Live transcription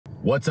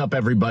What's up,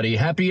 everybody?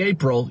 Happy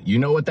April. You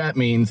know what that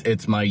means.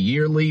 It's my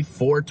yearly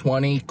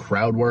 420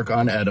 Crowd Work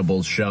on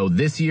Edibles show.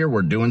 This year,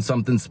 we're doing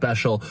something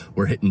special.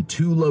 We're hitting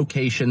 2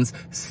 locations,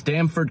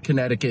 Stamford,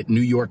 Connecticut,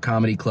 New York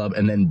Comedy Club,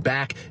 and then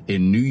back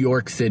in New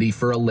York City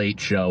for a late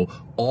show,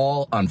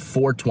 all on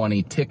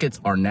 420.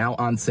 Tickets are now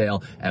on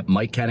sale at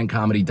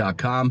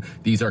MikeCannonComedy.com.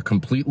 These are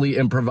completely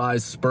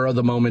improvised,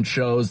 spur-of-the-moment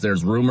shows.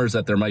 There's rumors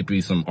that there might be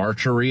some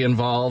archery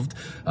involved.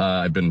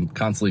 I've been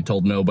constantly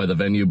told no by the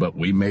venue, but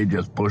we may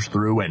just push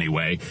through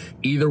anyway.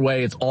 Either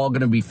way, it's all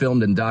going to be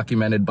filmed and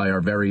documented by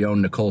our very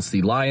own Nicole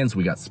C. Lyons.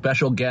 We got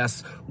special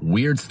guests,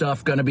 weird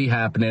stuff going to be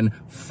happening.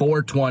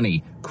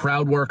 420,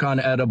 crowd work on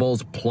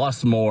edibles,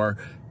 plus more.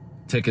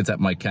 Tickets at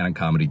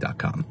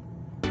MikeCannonComedy.com.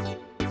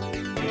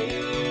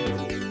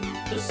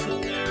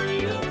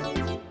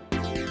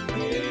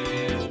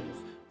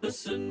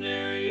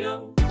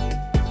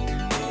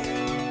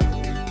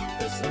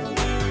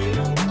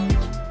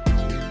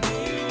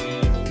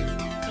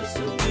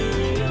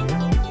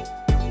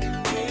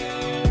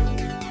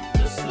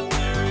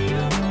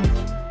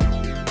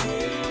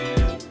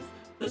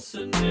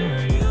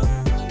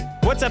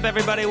 What's up,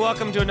 everybody?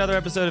 Welcome to another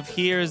episode of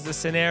Here's the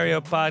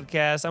Scenario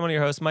podcast. I'm one of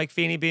your hosts, Mike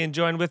Feeney, being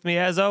joined with me,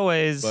 as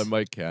always, by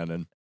Mike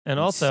Cannon. And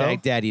also,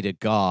 Sag Daddy to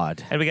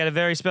God. And we got a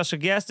very special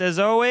guest, as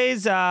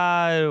always.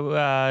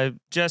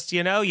 Just,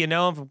 you know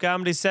him from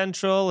Comedy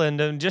Central,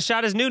 and just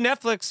shot his new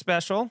Netflix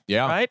special.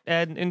 Yeah. Right?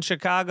 And in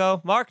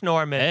Chicago, Mark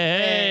Norman.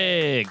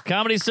 Hey,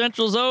 Comedy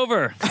Central's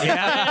over.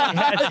 Yeah.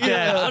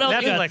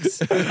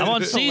 Netflix. I'm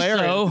on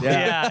CISO.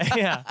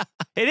 Yeah.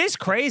 It is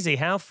crazy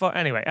how far.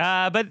 Anyway,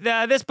 but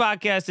this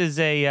podcast is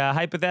a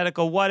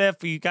hypothetical what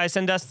if. You guys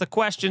send us the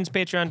questions,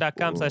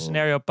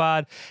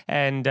 patreon.com/scenariopod,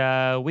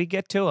 and we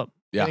get to them.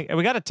 Yeah.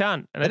 We got a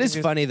ton. And It is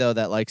funny though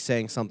that like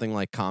saying something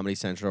like Comedy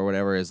Central or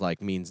whatever is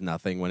like means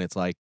nothing when it's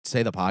like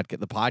say the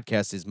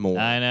podcast is more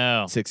I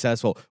know.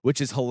 successful, which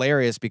is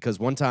hilarious because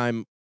one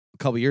time a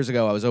couple years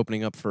ago I was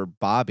opening up for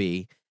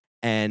Bobby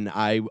and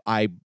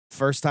I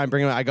first time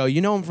bringing him I go,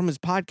 you know him from his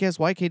podcast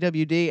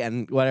YKWd,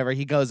 and whatever,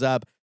 he goes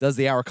up, does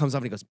the hour, comes up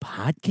and he goes,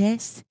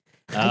 podcast?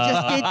 I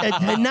just did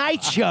the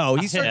Tonight Show.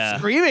 He starts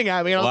screaming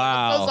at me. And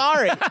I'm so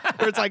sorry.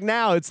 Where it's like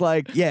now, it's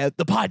like, yeah,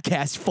 the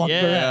podcast, fucker.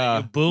 Yeah,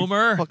 you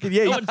boomer. Fucking,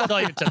 yeah, no one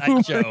tell you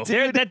Tonight Show.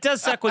 Dude, that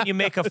does suck when you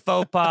make a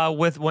faux pas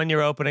with when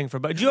you're opening for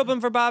Bobby. Did you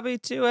open for Bobby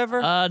too,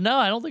 ever? No,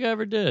 I don't think I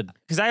ever did.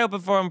 Because I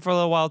opened for him for a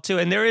little while too.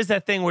 And there is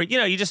that thing where,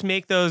 you just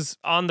make those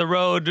on the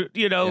road,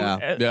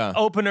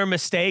 opener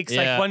mistakes.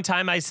 Yeah. Like one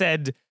time I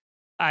said,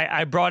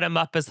 I brought him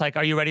up as like,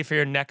 are you ready for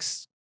your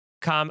next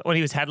when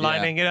he was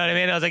headlining, you know what I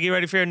mean? I was like, you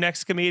ready for your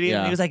next comedian?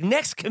 And he was like,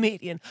 next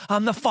comedian?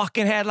 I'm the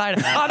fucking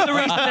headliner. I'm the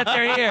reason that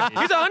they're here. He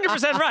was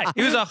 100% right.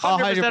 He was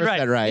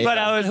 100% right. But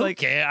I was like,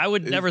 okay, I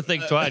would never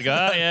think twice. I'd go,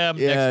 oh, yeah, I'm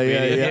next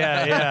comedian.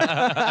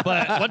 Yeah.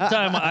 But one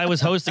time I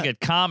was hosting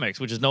at Comics,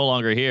 which is no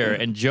longer here,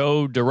 and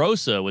Joe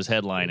DeRosa was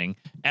headlining.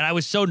 And I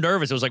was so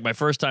nervous. It was like my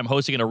first time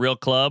hosting in a real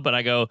club. And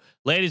I go,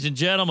 ladies and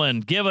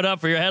gentlemen, give it up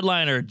for your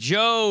headliner,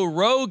 Joe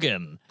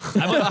Rogan.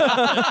 I went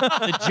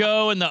the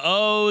Joe and the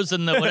O's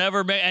and the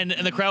whatever. And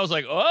the crowd was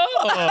like,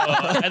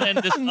 oh. And then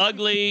this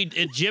ugly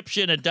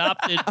Egyptian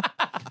adopted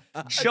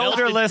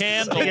shoulderless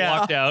candle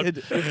walked out.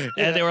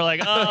 And they were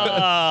like,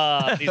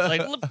 oh. He's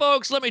like,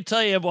 folks, let me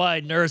tell you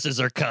why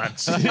nurses are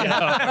cunts. You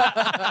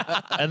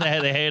know? And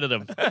they hated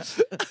him.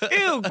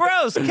 Ew,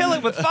 gross. Kill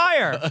it with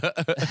fire.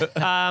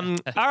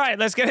 All right,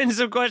 let's get into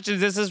some questions.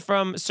 This is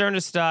from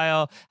Cerna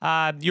Style.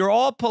 You're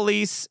all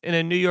police in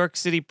a New York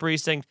City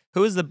precinct.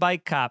 Who is the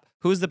bike cop?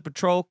 Who's the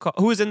patrol car?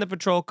 Who's in the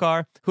patrol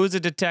car? Who's a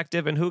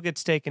detective? And who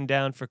gets taken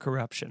down for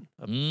corruption?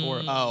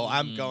 Oh,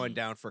 I'm going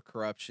down for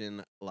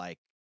corruption. Like,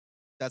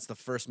 that's the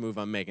first move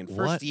I'm making.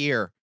 First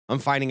year, I'm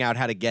finding out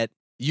how to get.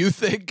 You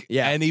think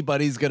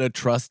anybody's going to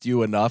trust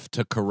you enough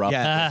to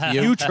corrupt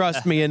you? You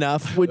trust me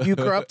enough. Would you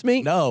corrupt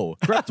me? No.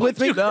 Corrupt with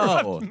me?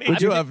 No.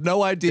 Would you have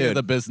no idea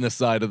the business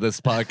side of this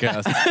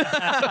podcast?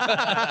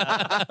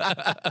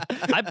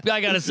 I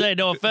got to say,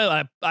 no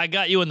offense, I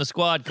got you in the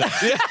squad car.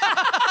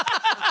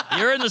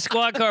 You're in the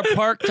squad car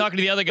parked talking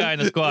to the other guy in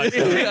the squad car.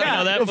 You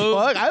know that move?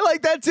 Fuck? I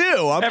like that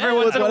too. Every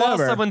once in a while,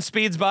 someone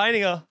speeds by and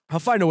you go, I'll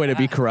find a way to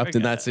be corrupt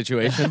in that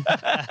situation.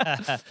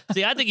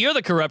 See, I think you're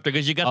the corrupter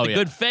because you got the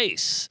good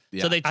face.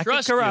 Yeah. So they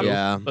trust you.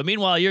 Yeah. But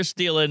meanwhile, you're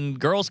stealing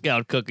Girl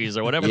Scout cookies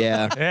or whatever.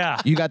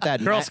 Yeah. You got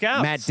that Girl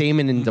Scouts. Matt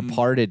Damon in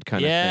Departed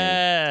kind of thing.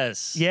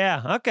 Yes.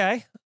 Yeah,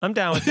 okay. I'm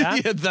down with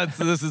that.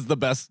 This is the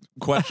best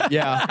question.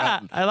 Yeah.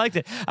 I liked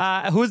it.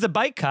 Who's the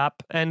bike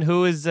cop and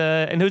who's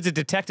a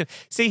detective?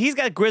 See, he's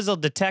got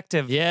grizzled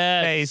detective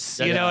face.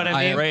 You know what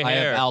I mean? I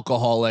am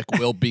alcoholic.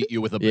 Will beat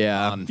you with a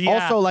baton.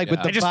 Yeah. Also, like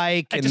with the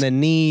bike and the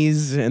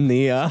knees and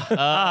the. Oh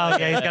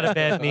yeah, he's got a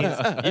bad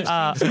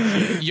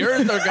knees.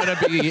 Yours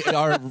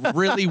are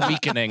really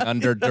weakening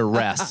under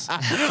duress.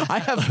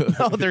 I have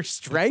no. They're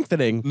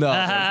strengthening. No,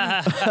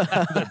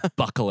 they're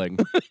buckling.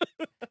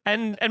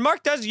 And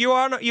Mark does. You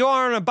are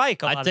on a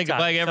bike. I take a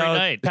bike every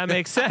night. That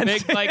makes sense.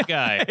 Big bike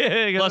guy.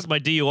 Plus my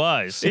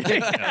DUIs.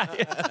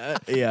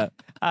 Yeah.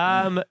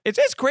 It's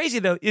just crazy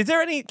though. Is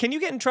there any? Can you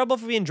get in trouble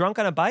for being drunk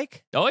on a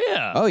bike? Oh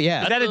yeah. Oh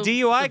yeah. Is that a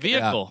DUI? The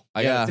vehicle.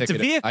 I got a It's a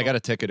ticket. vehicle. I got a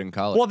ticket in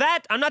college. Well,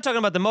 that I'm not talking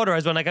about the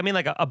motorized one. Like I mean,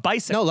 like a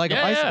bicycle. No, like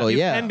Yeah, a bicycle. You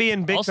Yeah. can be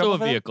in big Also trouble a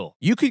for that? vehicle.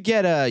 You can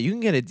get a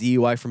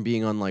DUI from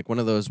being on like one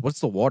of those. What's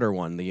the water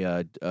one?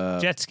 The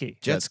Jet ski.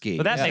 jet ski.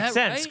 But that Yeah. makes Is that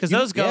sense right? because You-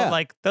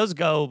 those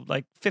go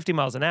like 50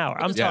 miles an hour.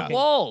 I'm Yeah. talking.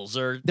 Walls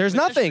or There's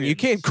nothing. You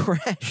can't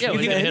pedestrians. crash. Yeah, You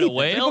we can can hit a People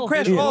whale.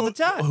 crash all the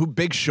time. Who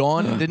Big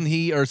Sean didn't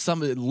he or some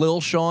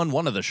Lil Sean,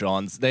 one of the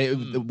Seans,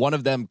 one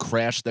of them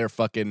crashed their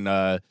fucking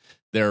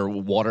their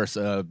water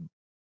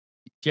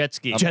Jet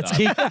ski. Jet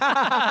ski. no,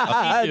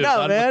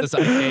 man.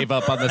 I gave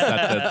up on the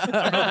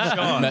sentence.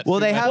 Sean. Well,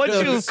 they have Once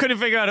you those. couldn't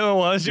figure out who it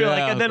was, you're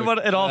Yeah, like, and then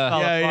what? It all fell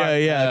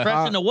apart. yeah.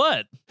 Crashed into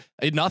what?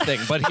 Nothing,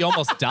 but he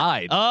almost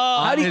died.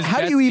 Oh, How do his how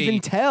do jet you ski. even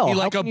tell? He How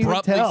like can you even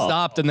abruptly tell?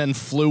 stopped and then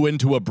flew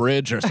into a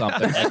bridge or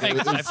something. I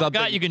Was forgot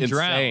something you can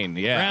insane. drown.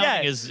 Yeah.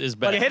 Drowning Yeah. is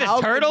But bad. you hit a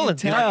How can turtle you and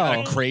tell?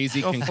 Got a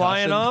crazy Go concussion.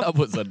 flying off? That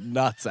was a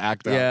nuts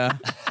act out. Yeah.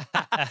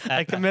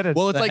 I committed.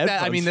 Well, it's The like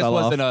that. I mean,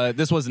 headphones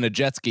this fell wasn't a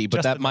jet ski, but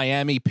Just that a-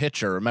 Miami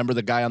pitcher. Remember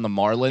the guy on the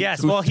Marlins?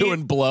 Yes, who's well, he-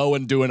 doing blow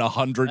and doing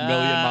 100 million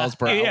miles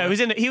per hour. yeah,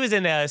 he was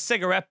in a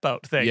cigarette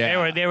boat thing.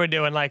 Yeah. They were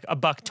doing like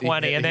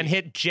 $1.20 and then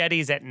hit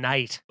jetties at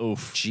night.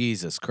 Oof.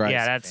 Jesus Christ.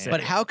 Yeah, that's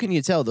But it. how can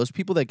you tell those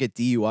people that get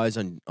DUIs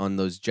on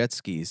those jet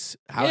skis?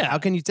 Yeah. How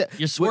can you tell?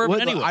 You're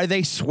swerving anyway. Are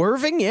they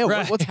swerving? Yeah.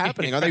 Right. What's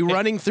happening? Are they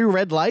running through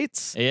red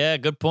lights? Yeah,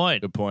 good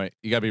point. Good point.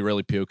 You gotta be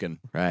really puking.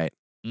 Right.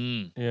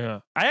 Mm. Yeah.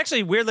 I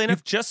actually, weirdly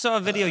enough, just saw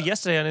a video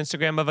yesterday on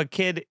Instagram of a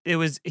kid. He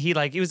was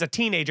a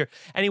teenager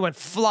and he went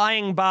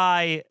flying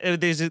by.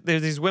 There's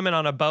these women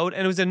on a boat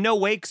and it was a no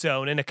wake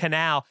zone in a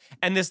canal.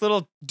 And this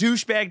little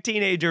douchebag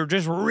teenager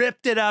just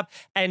ripped it up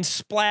and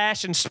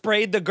splashed and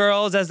sprayed the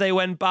girls as they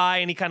went by.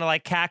 And he kind of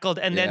like cackled.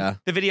 And Yeah. then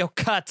the video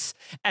cuts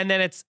and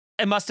then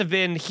it must have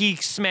been he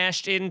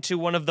smashed into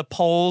one of the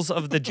poles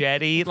of the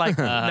jetty, like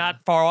not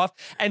far off.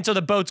 And so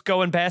the boat's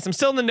going past him,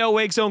 still in the no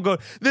wake zone, going,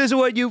 "This is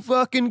what you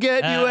fucking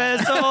get, you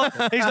asshole."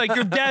 And he's like,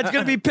 "Your dad's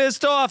gonna be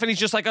pissed off." And he's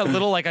just like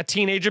a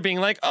teenager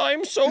being like,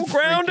 "I'm so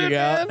grounded,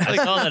 man." I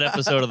saw that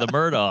episode of the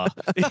Murdaugh.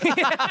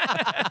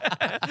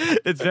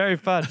 It's very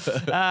fun.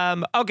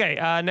 Okay,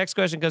 next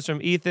question comes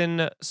from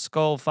Ethan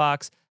Skull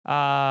Fox.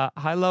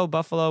 High-low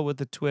Buffalo with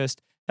a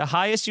twist. The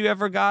highest you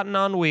ever gotten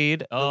on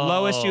weed, the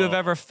lowest you have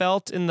ever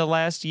felt in the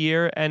last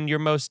year, and your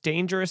most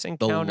dangerous The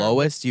encounter.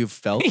 lowest you've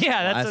felt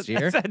Yeah, last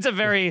year? that's a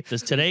very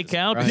Does today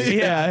count?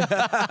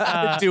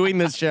 yeah. Doing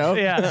this show?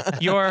 Yeah,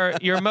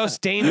 your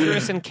most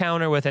dangerous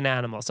encounter with an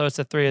animal. So it's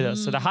the three of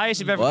those. So the highest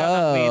you've ever gotten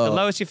on weed, the Whoa.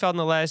 lowest you felt in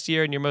the last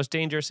year, and your most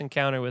dangerous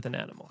encounter with an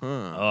animal.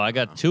 Oh, I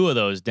got two of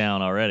those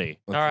down already.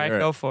 All right, hear it.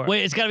 go for it.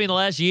 Wait, it's got to be in the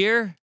last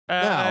year? No,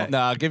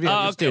 I'll give you.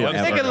 Oh, just okay, do okay.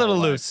 whatever. Take it a little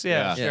loose.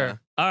 Yeah, Yeah.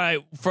 sure. All right,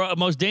 for a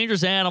most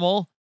dangerous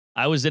animal,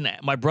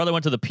 my brother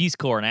went to the Peace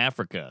Corps in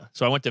Africa.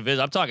 So I went to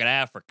visit. I'm talking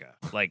Africa.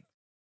 Like,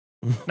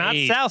 Not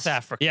AIDS. South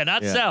Africa. Yeah,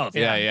 not Yeah. South.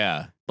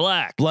 Yeah.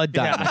 Black. Blood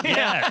diamond.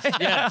 Yes,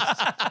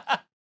 yes.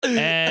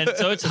 And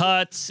so it's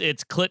huts,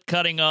 it's clit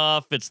cutting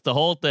off, it's the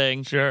whole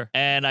thing. Sure.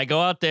 And I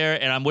go out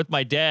there and I'm with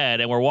my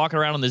dad and we're walking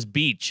around on this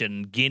beach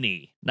in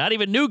Guinea. Not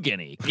even New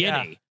Guinea,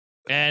 Guinea.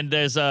 And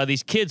there's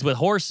these kids with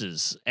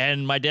horses.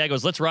 And my dad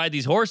goes, "Let's ride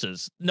these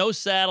horses." No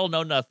saddle,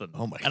 no nothing.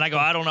 Oh my And I go,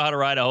 "I don't know how to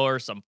ride a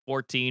horse. I'm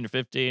 14 or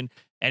 15.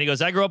 And he goes,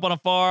 "I grew up on a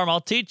farm.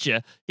 I'll teach you."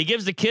 He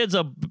gives the kids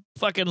a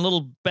fucking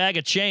little bag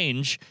of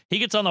change. He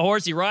gets on the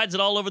horse. He rides it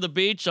all over the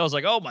beach. I was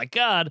like, "Oh my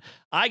God."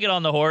 I get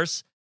on the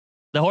horse.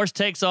 The horse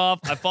takes off.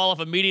 I fall off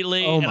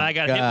immediately, Oh and my I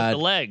got hit God. with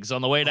the legs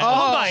on the way down.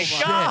 Oh my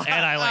God.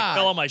 And I like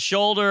fell on my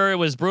shoulder. It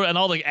was brutal. And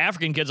all the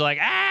African kids are like,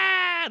 "Ah!"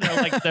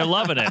 They're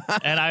loving it.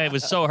 And I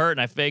was so hurt,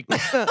 and I faked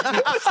it.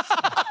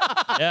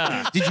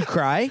 Yeah. Did you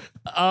cry?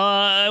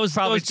 I was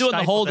Probably doing the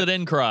stifled hold it. it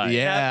in cry.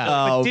 Yeah.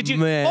 But Oh, did you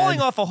man. falling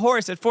off a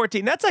horse at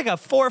 14? That's like a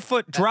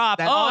 4-foot drop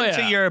that-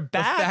 onto yeah. your The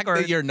back. fact or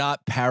that you're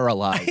not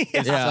paralyzed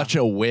is Yeah. such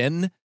a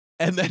win.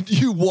 And then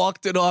you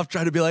walked it off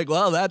trying to be like,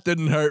 well, that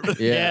didn't hurt.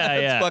 Yeah,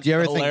 yeah. Do you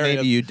ever think Hilarious.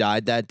 maybe you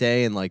died that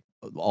day and like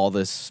all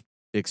this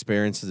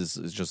experience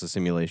is just a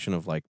simulation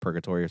of like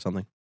purgatory or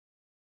something?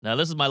 Now,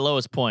 this is my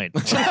lowest point.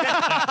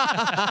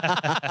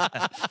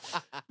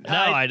 No,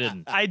 I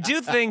didn't. I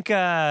do think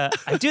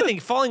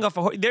falling off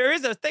a horse. There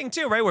is a thing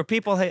too, right, where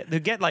people who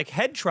get like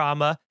head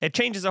trauma. It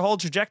changes the whole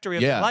trajectory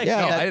of Yeah. their life. Yeah,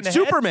 They get that- in the head.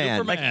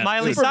 Superman. like Superman.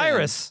 Miley Superman.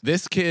 Cyrus.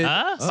 This kid.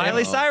 Huh?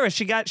 Miley Oh.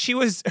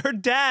 Cyrus. Her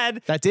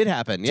dad That did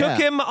happen. Yeah.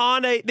 took him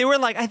on they were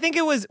like, I think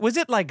it was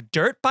it like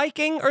dirt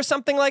biking or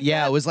something like that?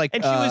 Yeah, it was like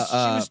And she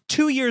was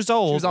 2 years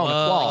old. She was on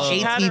a quad. She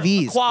had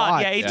ATVs, a quad,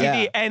 quad. yeah,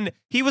 ATV. Yeah. And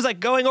he was like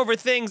going over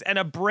things and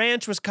a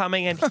branch was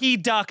coming and he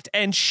ducked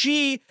and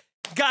she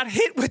got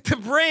hit with the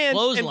branch and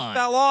Clothesline.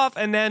 fell off.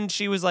 And then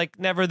she was like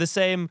never the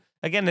same.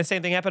 Again, the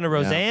same thing happened to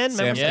Roseanne. Sam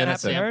Remember what happened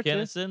to Kinison. her?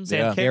 Sam Kinison. Sam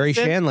Yeah. Gary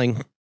Kinison?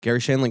 Shandling. Gary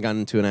Shandling got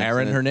into an accident.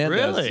 Aaron Hernandez.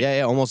 Really?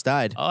 Yeah, almost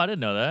died. Oh, I didn't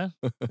know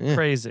that.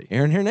 Crazy.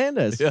 Aaron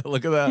Hernandez. Yeah,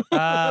 look at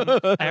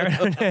that. Aaron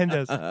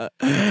Hernandez.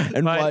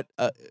 And But-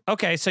 what?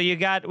 Okay, so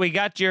we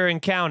got your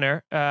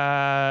encounter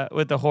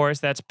with the horse.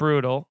 That's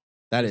brutal.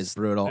 That is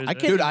brutal. I can't.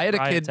 Dude, I had a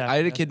Riot kid. attack, I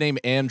had a yeah. kid named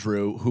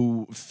Andrew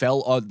who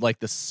fell on like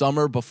the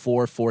summer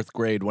before 4th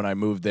grade when I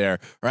moved there,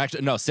 or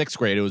actually no, 6th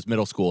grade. It was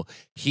middle school.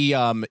 He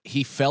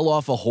fell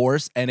off a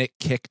horse and it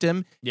kicked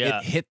him. Yeah.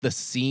 It hit the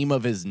seam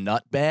of his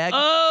nut bag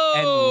Oh!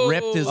 and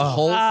ripped his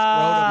whole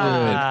scrotum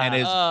open, and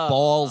his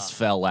balls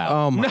fell out.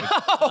 Oh my!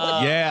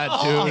 Yeah,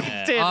 dude,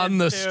 did it, on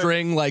the dude.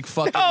 string like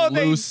fucking No,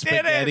 they loose didn't.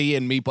 spaghetti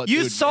and meatball.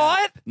 You Dude, saw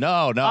yeah. it?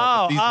 No, no. Oh,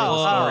 but these little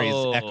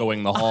oh. stories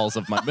echoing the halls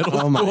of my middle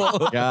Oh my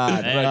school.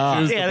 God! Hey. But I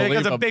choose to Yeah, there believe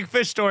goes a them. big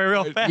fish story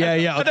real fast.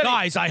 Yeah. But then he-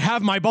 Guys, I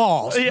have my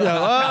balls.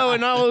 Oh,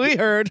 and all we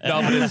heard.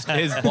 No,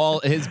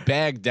 but his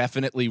bag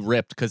definitely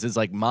ripped because his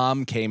like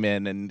mom came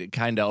in and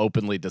kind of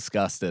openly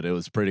discussed it. It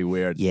was pretty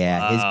weird.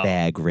 Yeah, his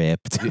bag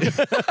ripped.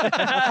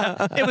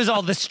 it was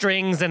all the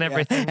strings and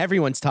everything.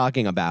 Everyone's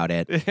talking about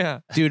it. Yeah.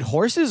 Dude,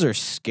 horses are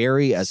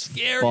scary as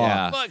Scary fuck.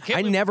 as fuck. Can't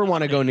I believe never it's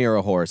want to go funny. near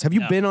a horse. Have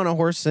you No. been on a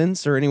horse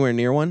since or anywhere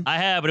near one? I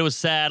have, but it was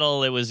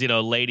saddle. It was,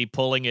 lady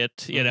pulling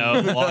it,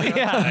 walking.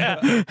 Yeah.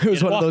 It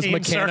was one of those Walking in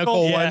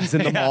mechanical circles. ones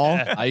in the mall.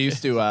 I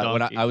used to when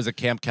Donkey. I was a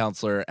camp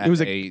counselor at It was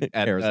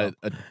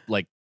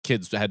like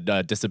kids that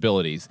had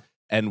disabilities,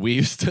 and we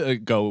used to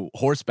go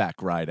horseback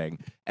riding,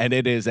 and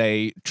it is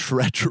a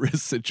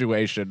treacherous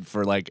situation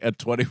for like a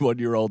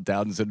 21-year-old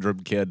Down syndrome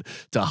kid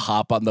to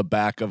hop on the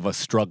back of a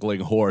struggling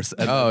horse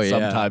and Oh, then yeah.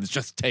 sometimes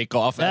just take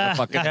off out of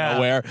fucking Yeah.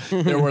 nowhere.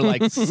 There were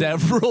like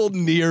several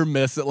near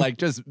misses, like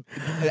just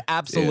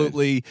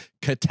absolutely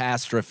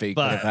catastrophe could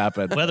But have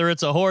happened. whether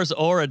it's a horse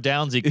or a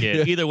Downsy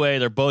kid, either way,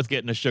 they're both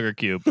getting a sugar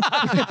cube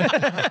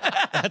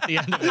at the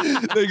end of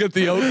it. They get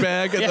the oat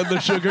bag and then the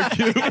sugar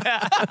cube.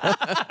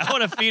 I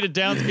want to feed a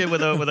Downs kid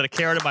with a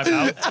carrot in my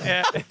mouth.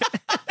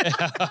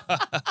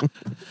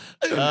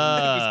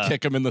 Just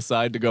kick him in the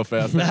side to go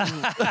faster.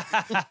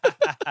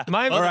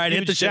 All right,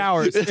 hit the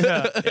showers.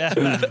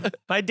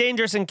 My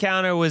dangerous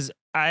encounter was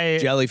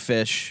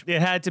Jellyfish.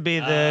 It had to be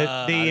the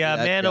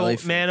that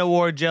jellyfish. man o'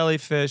 war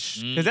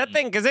jellyfish because that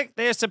thing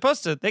they're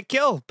supposed to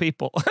kill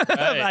people.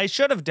 I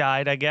should have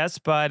died, I guess,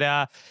 but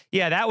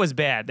yeah, that was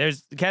bad.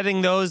 There's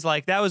getting those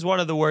that was one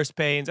of the worst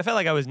pains. I felt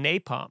like I was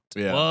napalmed.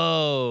 Yeah.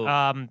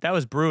 Whoa. That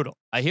was brutal.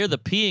 I hear the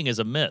peeing is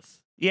a myth.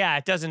 Yeah,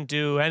 it doesn't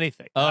do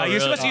anything. Oh, You're really?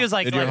 supposed to use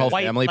Did your whole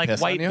white, family like piss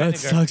on white you? vinegar.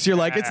 That sucks. You're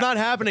like, it's not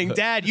happening.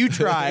 Dad, you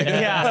try.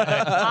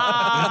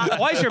 Yeah.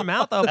 Why is your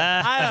mouth open? What?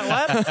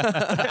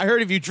 I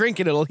heard if you drink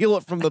it, it'll heal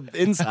it from the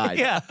inside.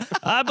 Yeah.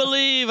 I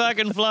believe I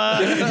can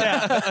fly.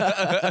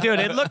 Yeah. Dude,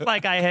 it looked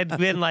like I had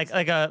been like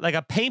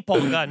a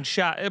paintball gun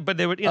shot, but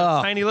they were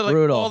tiny little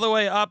brutal. all the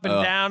way up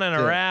and down and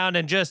around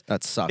and just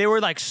That sucks. they were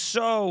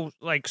so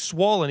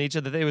swollen each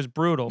of the. It was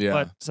brutal. Yeah.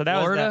 But so that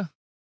was Florida? that.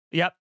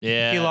 Yep.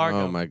 Yeah. Key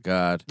Largo. Oh my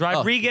God.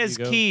 Rodriguez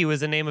there you go. Key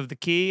was the name of the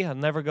key. I'll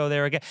never go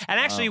there again. And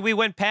actually, we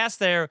went past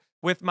there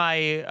with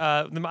my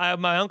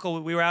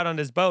uncle. We were out on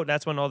his boat.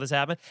 That's when all this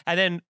happened. And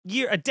then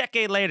a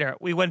decade later,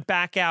 we went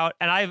back out,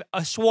 and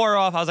I swore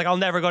off. I was like, I'll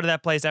never go to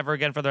that place ever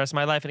again for the rest of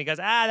my life. And he goes,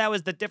 that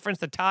was the difference.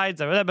 The tides.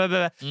 Blah, blah,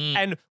 blah.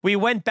 And we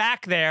went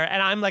back there,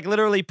 and I'm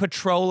literally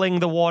patrolling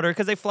the water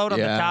because they float on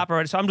the Yeah. top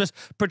already. So I'm just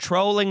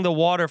patrolling the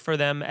water for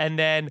them, and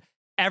then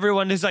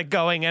everyone is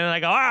going, and I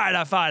go, all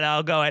right, fine,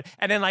 I'll go in.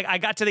 And then I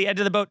got to the edge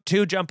of the boat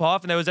to jump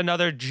off, and there was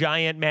another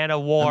giant man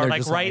of war they're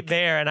just right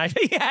there. And I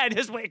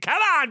just went,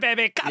 come on,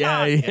 baby, come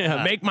on.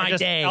 Yeah. Make my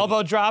Just day.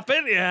 elbow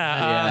dropping,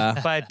 yeah.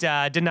 Yeah.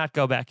 But did not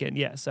go back in.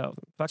 Yeah, so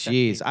fuck that.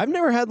 Jeez, I've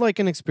never had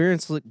an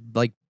experience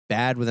like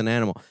bad with an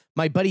animal.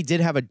 My buddy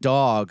did have a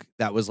dog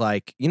that was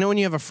when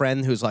you have a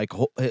friend who's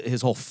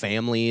his whole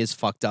family is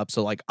fucked up,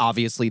 so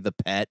obviously the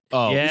pet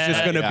Oh, Yeah. is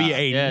just gonna be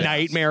a Yeah.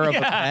 nightmare of a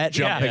pet.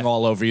 jumping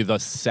all over you the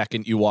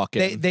second you walk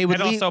in. They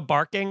would And leave, also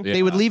barking. Yeah.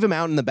 they would leave him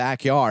out in the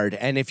backyard,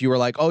 and if you were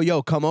like, "Oh,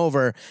 yo, come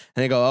over," and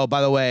they go, "Oh, by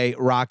the way,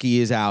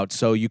 Rocky is out,"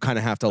 so you kind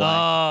of have to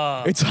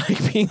Oh. It's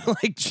like being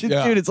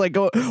Yeah. dude, it's like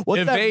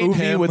what's that Evade movie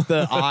him. with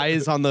the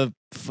eyes on the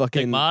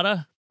fucking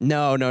Stigmata?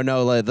 No,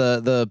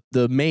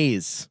 the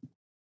maze.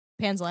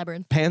 Pan's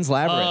Labyrinth. Pan's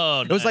Labyrinth.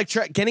 Oh, It was like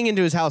getting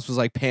into his house was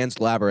like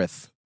Pan's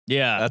Labyrinth.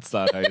 Yeah. That's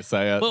not how you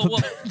say it. Well,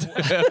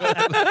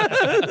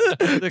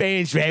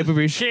 Pan's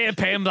Labyrinth. Shit,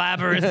 Pam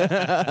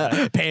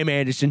Labyrinth. Pam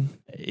Anderson.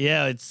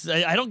 yeah,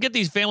 I don't get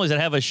these families that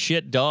have a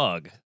shit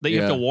dog. That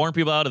you have Yeah. to warn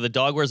people out if the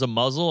dog wears a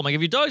muzzle. I'm like,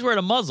 if your dog's wearing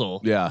a muzzle,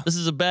 Yeah. this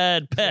is a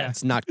bad pet.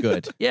 It's not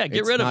good. Yeah,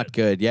 get It's rid of not it.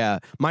 good. Yeah.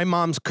 My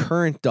mom's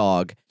current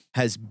dog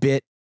has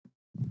bit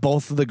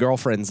both of the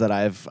girlfriends that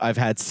I've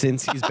had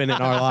since he's been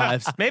in our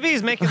lives. Maybe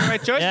he's making the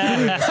right choice.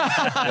 Yeah.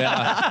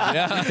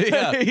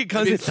 Yeah. He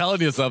comes He's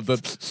telling you something.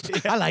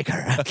 I like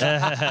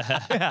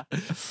her.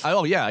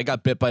 Oh, yeah. I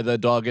got bit by the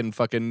dog in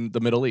fucking the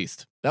Middle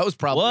East. That was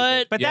probably.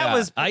 What? But that Yeah.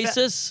 was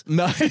ISIS?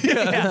 No,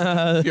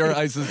 yeah. Pure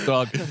ISIS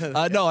dog.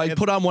 No, I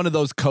put on one of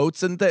those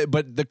coats,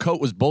 but the coat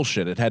was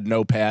bullshit. It had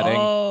no padding.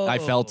 Oh. I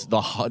felt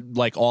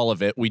all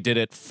of it. We did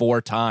it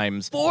 4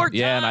 times. 4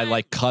 Yeah, and I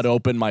times? cut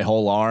open my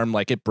whole arm.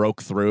 It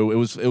broke through. It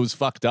was was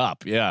fucked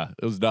up. Yeah,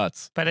 it was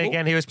nuts. But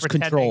again, he was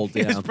pretending. controlled,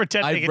 He was yeah.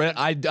 pretending.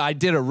 I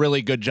did a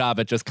really good job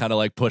at just kind of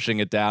like pushing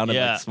it down and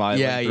Yeah. like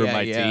smiling through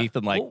my teeth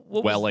and like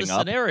What welling was the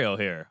up. scenario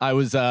here? I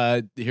was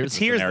here's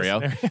the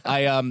scenario.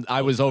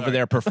 I was over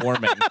there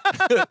performing.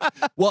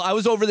 Well, I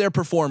was over there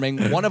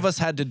performing. One of us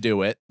had to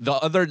do it. The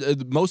other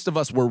most of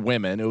us were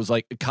women. It was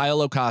like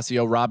Kyle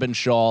Ocasio, Robin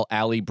Shaw,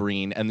 Allie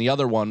Breen, and the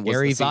other one was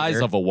Gary the size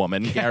Veter. of a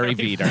woman, Gary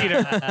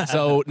Veter.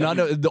 So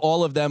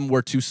all of them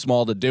were too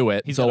small to do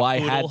it. He's So got a I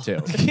had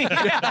poodle.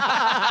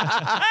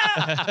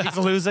 to. He's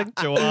losing.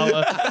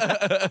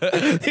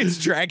 Chihuahua. He's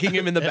dragging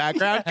him in the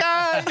background.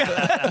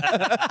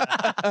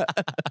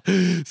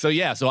 So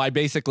yeah, so I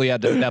basically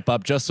had to step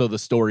up just so the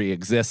story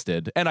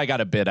existed, and I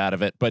got a bit out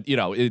of it. But you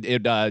know, we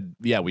did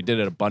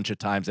it a bunch of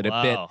times, and it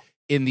bit Wow.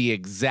 in the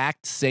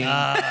exact same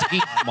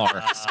teeth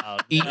marks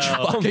each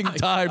no. fucking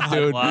time,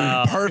 dude.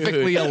 Wow.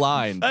 Perfectly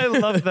aligned. I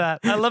love that.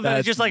 I love that. It's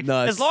That's just like,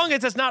 nuts. as long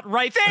as it's not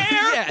right there.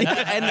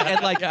 Yeah,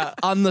 and like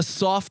on the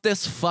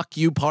softest fuck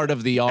you part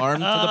of the arm,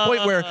 to the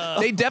point where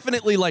they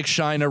definitely like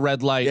shine a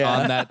red light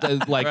on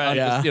that, like Right. on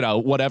Yeah. this, you know,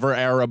 whatever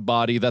Arab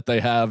body that they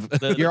have.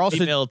 You're also-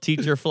 female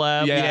teacher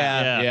flab.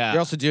 Yeah. You're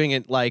also doing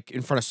it like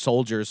in front of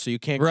soldiers, so you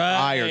can't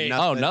cry or Right.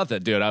 nothing. Oh, nothing,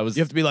 dude. I was.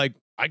 You have to be like,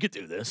 I could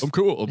do this. I'm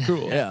cool. I'm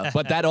cool. Yeah.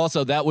 But that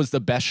was the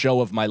best show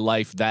of my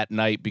life that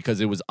night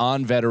because it was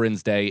on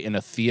Veterans Day in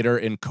a theater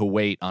in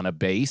Kuwait on a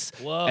base.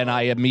 Whoa. And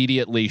I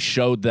immediately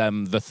showed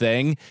them the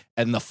thing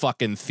and the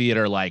fucking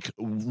theater like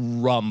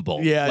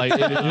rumbled. Yeah. Like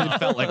it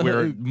felt like we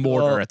were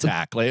mortar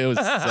attack. Like it was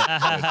sick,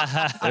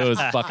 dude. It was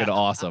fucking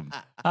awesome.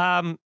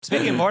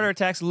 Speaking of mortar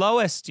attacks,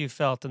 lowest you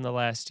felt in the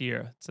last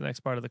year? It's the next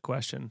part of the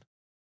question.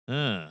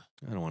 I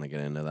don't want to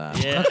get into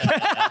that. Yeah.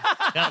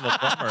 Kind of a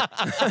bummer.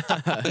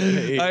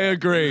 I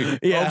agree.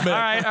 Yeah. All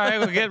right,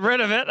 we'll get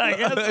rid of it, I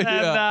guess. And,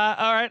 Yeah.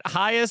 all right,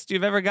 highest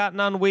you've ever gotten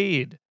on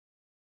weed?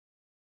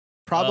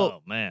 Probably.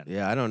 Oh man.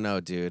 Yeah, I don't know,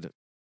 dude.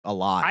 A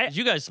lot.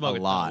 You guys smoke A a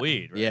ton lot. of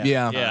weed, right? Yeah.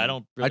 Yeah. Yeah, I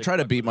don't. Really I try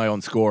to fuck beat with my it.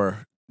 own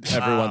score every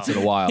Wow. once in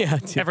a while. yeah,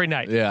 dude. Every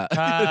night. Yeah.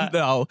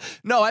 No,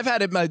 I've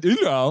had it.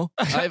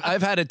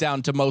 I've had it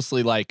down to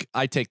mostly like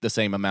I take the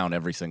same amount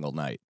every single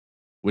night,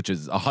 which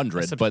is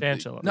 100.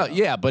 Substantial But no, amount.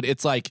 yeah, but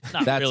it's like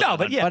Not that's really. No,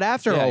 but yeah. But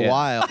after Yeah, a yeah.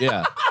 while,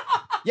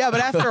 yeah,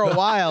 but after a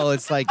while,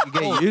 it's like you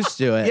get used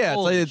to it. yeah.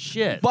 Holy it's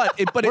shit. But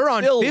We're it's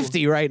on still,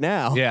 50 right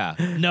now. Yeah,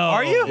 No.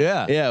 Are you?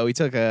 yeah, Yeah, we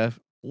took a.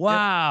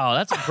 Wow,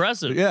 that's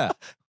impressive. yeah.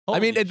 Holy I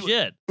mean,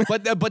 shit.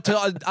 But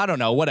to, I don't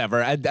know,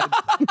 whatever. All right.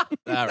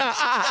 No,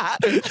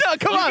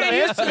 come on, man.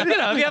 You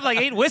know, if you have like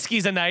 8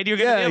 whiskeys a night, you're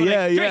gonna Yeah, be able to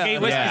yeah, drink yeah. 8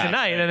 whiskeys Yeah. a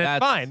night, and it's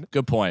That's fine.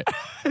 Good point.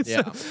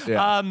 Yeah.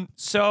 Yeah.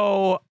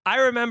 So I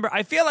remember,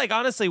 I feel like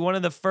honestly, one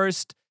of the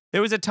first,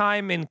 there was a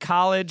time in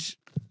college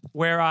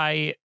where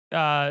I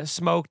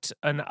smoked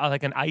an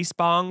ice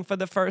bong for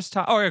the first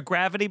time, or a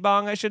gravity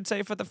bong, I should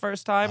say, for the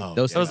first time. Oh,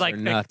 Those It was things like are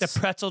the nuts.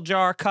 pretzel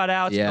jar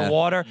cutouts in Yeah. the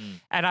water. Mm.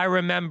 And I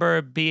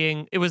remember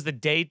it was the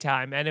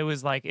daytime, and it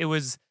was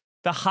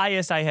the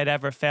highest I had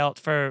ever felt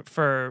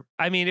for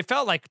I mean, it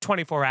felt like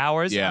 24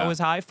 hours Yeah. I was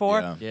high for.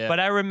 Yeah. Yeah. But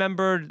I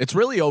remembered It's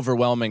really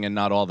overvelming and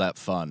not all that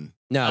fun.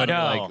 No, No.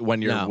 Like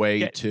when you're No. way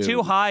Get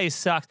too high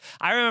sucks.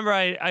 I remember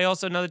I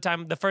also another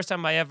time, the first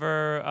time I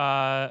ever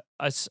I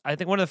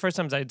think one of the first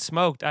times I'd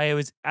smoked, I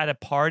was at a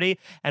party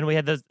and we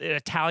had the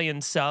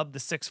Italian sub, the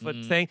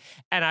 6-foot thing,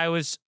 and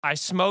I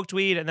smoked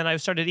weed and then I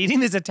started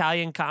eating this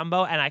Italian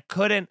combo and I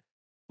couldn't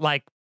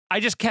I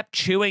just kept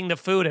chewing the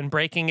food and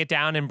breaking it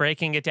down and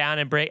breaking it down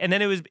and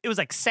then it was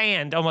like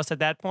sand almost at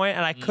that point,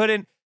 and I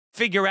couldn't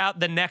figure out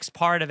the next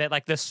part of it,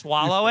 like the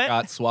swallow it.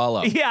 Got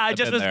swallow. Yeah, I I've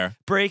just been was there.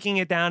 breaking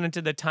it down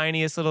into the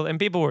tiniest little, and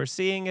people were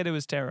seeing it. It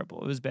was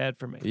terrible. It was bad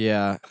for me.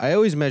 Yeah, I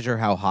always measure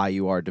how high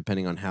you are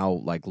depending on how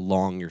like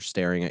long you're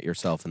staring at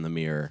yourself in the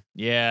mirror.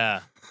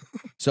 Yeah.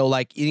 So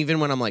like even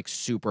when I'm like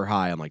super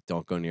high, I'm like,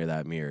 don't go near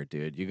that mirror,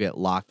 dude. You get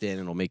locked in,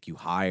 it'll make you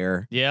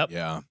higher. Yep.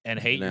 Yeah. And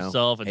hate You know,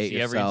 yourself and hate see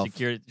every yourself.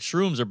 insecurity.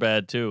 Shrooms are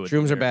bad too. It's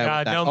Shrooms are weird. bad.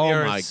 God, with no that.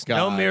 mirrors. Oh my god.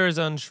 No mirrors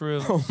on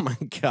shrooms. Oh my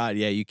god.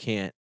 Yeah, you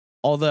can't.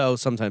 Although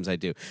sometimes I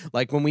do.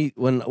 Like when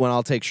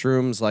I'll take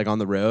shrooms like on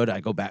the road,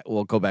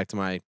 we'll go back to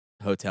my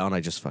hotel and I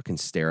just fucking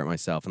stare at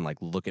myself and like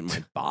look at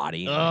my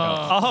body. And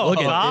I go, Oh, look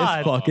at God.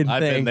 this fucking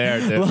I've thing. been there,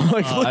 dude.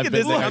 Look I've at been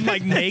this. there. I'm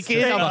like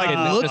naked. I'm Fucking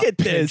like, look Just at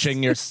this.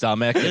 pinching your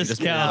stomach and This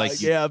just being guy.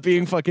 like Yeah,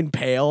 being fucking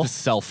pale.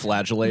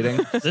 self-flagellating.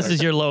 This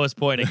is your lowest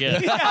point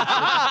again.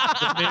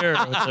 The mirror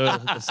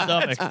with the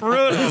stomach.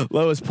 Brutal.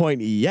 Lowest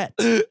point yet.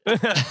 This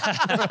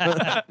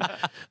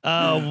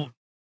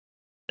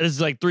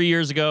is like 3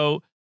 years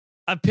ago.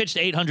 I've pitched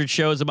 800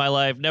 shows in my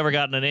life, never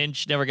gotten an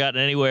inch, never gotten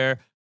anywhere.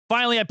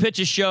 Finally, I pitch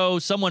a show.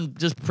 Someone,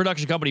 just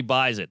production company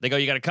buys it. They go,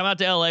 you got to come out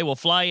to LA. We'll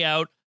fly you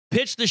out.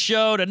 Pitch the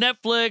show to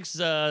Netflix,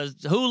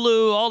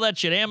 Hulu, all that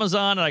shit,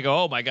 Amazon. And I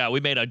go, oh my God, we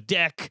made a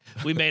deck.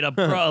 We made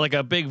like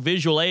a big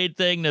visual aid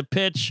thing to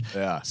pitch.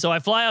 Yeah. So I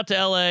fly out to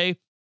LA.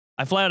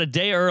 I fly out a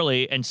day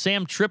early, and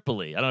Sam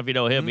Tripoli, I don't know if you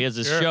know him, he has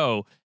this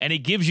show, and he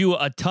gives you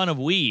a ton of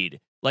weed.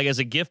 like as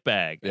a gift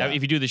bag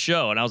if you do the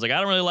show. And I was like, I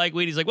don't really like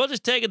weed. He's like, well,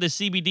 just take the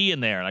CBD in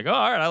there. And I go,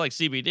 all right, I like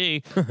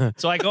CBD.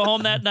 So I go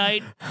home that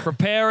night,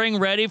 preparing,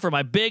 ready for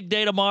my big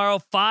day tomorrow.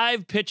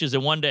 5 pitches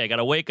in one day. I got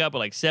to wake up at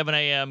like 7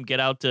 a.m., get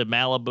out to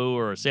Malibu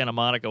or Santa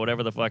Monica,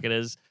 whatever the fuck it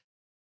is.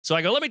 So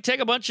I go, let me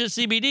take a bunch of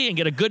CBD and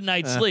get a good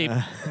night's sleep.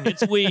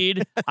 It's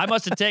weed. I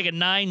must have taken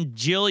 9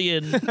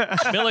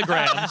 jillion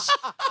milligrams.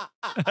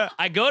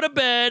 I go to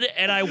bed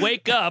and I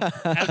wake up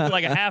after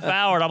like a half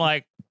hour and I'm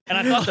like, and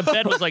I thought the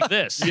bed was like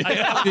this. I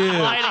was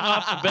sliding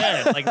off the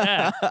bed like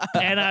that.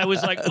 And I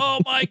was like, oh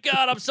my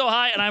God, I'm so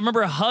high. And I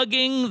remember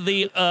hugging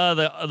the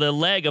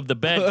leg of the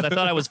bed because I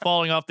thought I was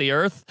falling off the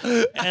earth.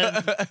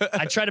 And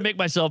I tried to make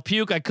myself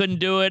puke. I couldn't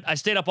do it. I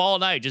stayed up all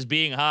night just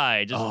being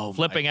high, just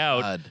flipping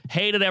out.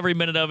 Hated every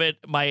minute of it.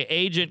 My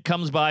agent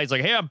comes by. He's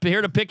like, hey, I'm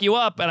here to pick you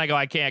up. And I go,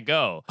 I can't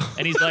go.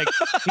 And he's like,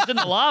 he's in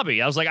the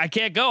lobby. I was like, I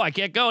can't go. I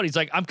can't go. And he's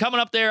like, I'm coming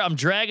up there. I'm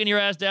dragging your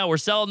ass down. We're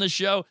selling this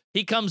show.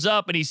 He comes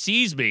up and he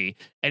sees me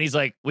and he's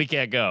like, we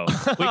can't go. We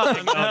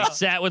can't go. And he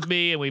sat with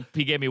me and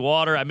he gave me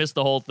water. I missed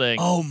the whole thing.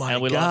 Oh my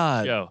and we God.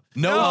 Lost the show.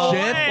 No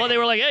shit. Well, they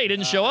were like, hey, he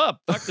didn't show up.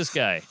 Fuck this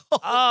guy.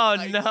 Oh,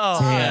 no.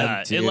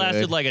 Yeah, it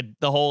lasted like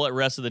the whole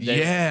rest of the day.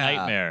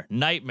 Yeah.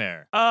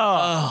 Nightmare.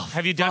 Oh,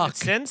 have you done it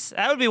since?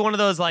 That would be one of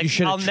those like, You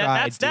should have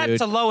tried,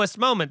 that's a lowest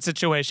moment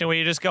situation where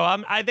you just go,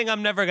 I think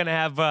I'm never going to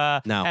have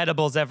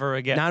edibles ever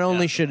again. Not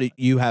only should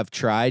you have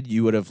tried,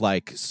 you would have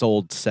like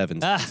sold 7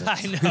 seasons.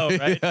 I know,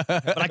 right?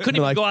 But I couldn't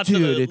even Like, go out to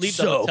dude, leave it's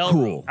the so hotel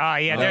cool. room. Oh,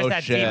 yeah, there's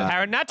that deep shit.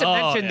 power. Not to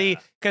mention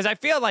because I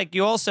feel like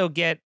you also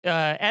get,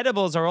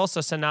 edibles are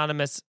also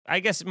synonymous, I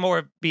guess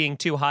more being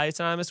too high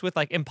synonymous with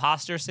like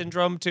imposter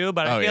syndrome too.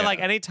 But I feel like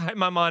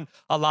anytime I'm on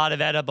a lot of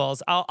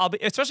edibles, I'll be,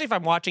 especially if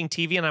I'm watching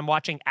TV and I'm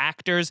watching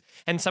actors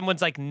and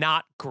someone's like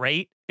not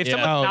great. If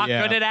someone's not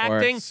good at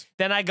acting,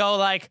 then I go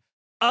like,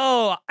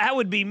 oh, that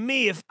would be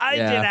me if I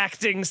did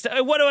acting.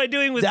 What am I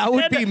doing with that?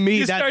 Would be me.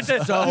 You That's start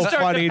to, so you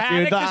start funny, to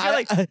panic dude. 'cause you're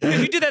like,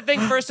 'cause you do that thing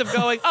first of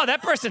going, oh,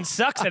 that person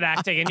sucks at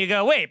acting, and you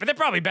go, wait, but they're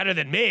probably better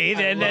than me.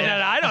 Then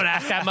I don't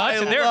act that much.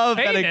 And they're love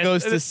that it famous.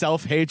 goes to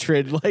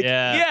self-hatred. Like,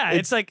 Yeah,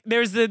 it's like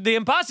there's the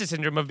imposter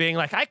syndrome of being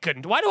like, I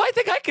couldn't. Why do I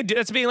think I could do?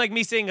 It's being like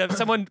me seeing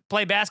someone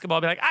play basketball,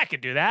 be like, I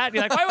could do that. And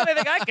you're like, why would I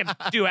think I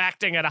could do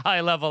acting at a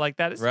high level like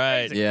that? It's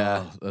Right. crazy.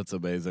 yeah. Oh, that's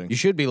amazing. You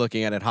should be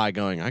looking at it high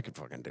going, I could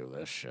fucking do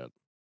this shit.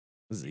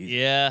 This is easy.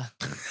 Yeah.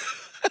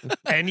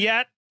 And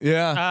yet,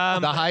 Yeah.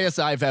 The highest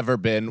I've ever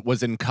been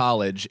was in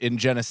college in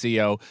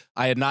Geneseo.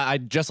 I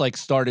just like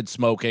started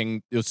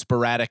smoking. It was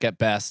sporadic at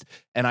best.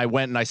 And I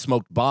went and I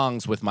smoked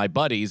bongs with my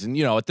buddies. And,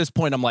 you know, at this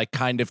point, I'm like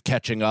kind of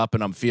catching up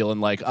and I'm feeling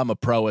like I'm a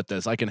pro at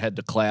this. I can head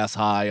to class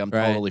high. I'm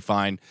totally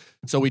fine.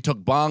 So we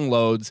took bong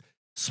loads,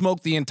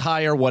 smoked the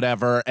entire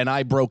whatever. And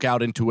I broke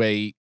out into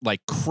a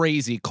like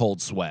crazy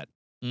cold sweat.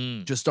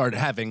 Just started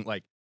having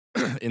like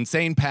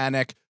insane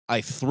panic. I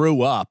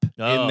threw up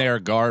in their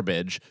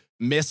garbage.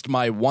 Missed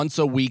my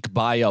once-a-week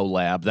bio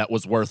lab that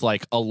was worth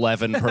like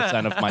 11%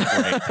 of my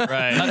grade.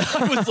 Right.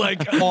 I was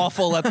like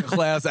awful at the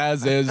class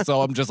as is,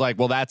 so I'm just like,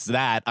 well, that's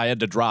that. I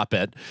had to drop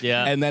it.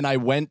 Yeah. And then I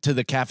went to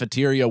the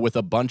cafeteria with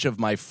a bunch of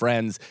my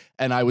friends,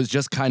 and I was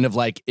just kind of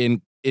like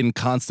in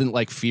constant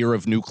like fear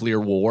of nuclear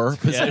war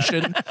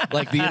position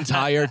like the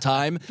entire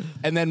time.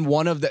 And then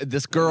one of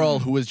this girl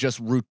who was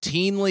just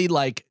routinely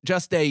like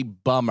just a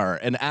bummer,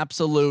 an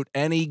absolute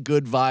any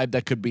good vibe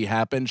that could be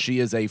happened. She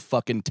is a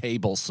fucking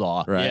table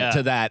saw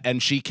to that.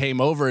 And she came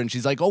over and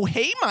she's like, oh,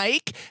 hey,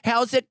 Mike,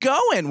 how's it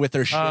going? With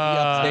her shitty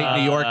upstate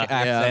New York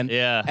accent.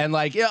 Yeah. And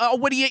like, oh,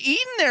 what are you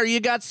eating there?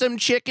 You got some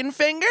chicken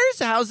fingers?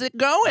 How's it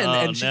going?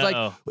 And she's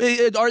like,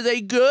 are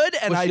they good?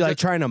 And Was she like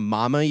trying to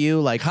mama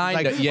you? Like, Kinda,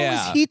 like,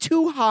 yeah. Oh, is he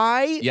too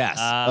high? Yes,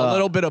 a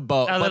little bit of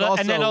both.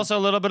 and then also a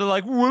little bit of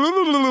like,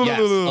 yes,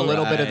 a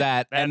little bit of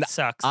that. That And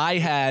sucks. I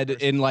had,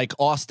 in like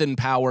Austin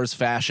Powers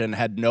fashion,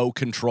 had no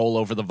control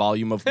over the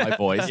volume of my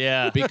voice.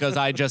 Because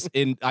I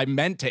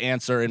meant to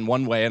answer in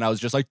one way, and I was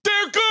just like,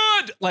 they're good!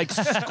 Like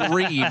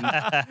scream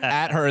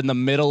at her in the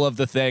middle of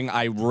the thing.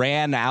 I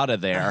ran out of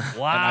there.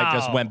 Wow. And I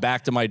just went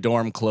back to my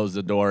dorm, closed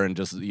the door, and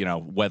just, you know,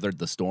 weathered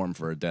the storm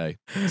for a day.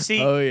 See,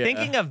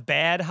 thinking of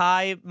bad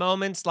high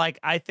moments, like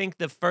I think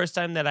the first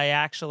time that I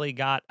actually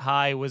got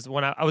high was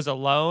when I was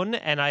alone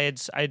and I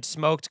had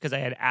smoked because I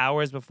had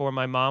hours before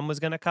my mom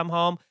was gonna come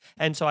home,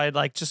 and so I had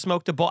like just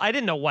smoked a bowl. I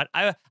didn't know what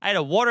I had a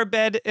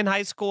waterbed in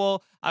high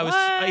school. I was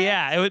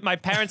it was my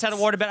parents had a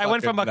waterbed. I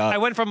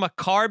went from a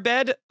car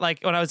bed like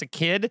when I was a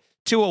kid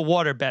to a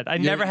waterbed. I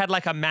never had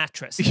like a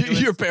mattress.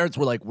 Your parents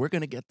were like, we're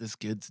gonna get this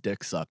kid's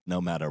dick sucked no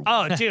matter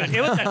what. Oh, dude,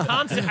 it was a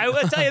constant. I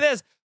will tell you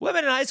this.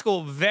 Women in high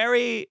school,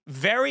 very,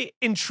 very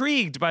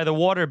intrigued by the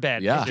waterbed.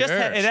 Yeah.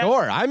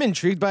 Sure. I'm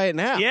intrigued by it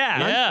now. Yeah.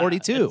 And I'm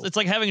 42. It's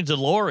like having a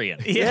DeLorean.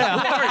 Yeah.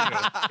 Who are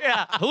you?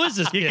 Yeah. Who is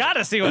this? You kid?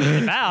 gotta see what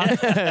it's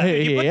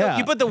about.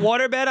 You put the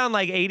waterbed on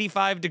like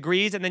 85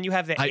 degrees, and then you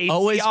have the AC I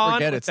always on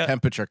forget with it's the,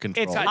 temperature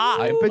control. It's hot.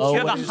 I You have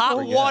always the hot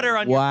forget. water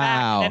on your Wow.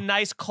 back and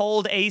nice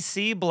cold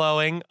AC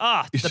blowing.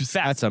 It's the best.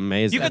 That's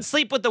amazing. You could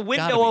sleep with the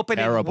window gotta be open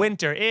in terrible.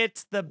 winter.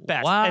 It's the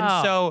best. Wow.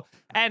 And so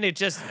and it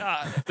just.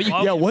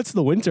 Yeah, what's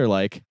the winter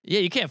like? Yeah,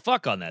 you can't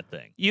fuck on that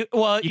thing. You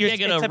can't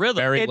get a rhythm.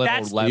 Very little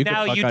That's, left.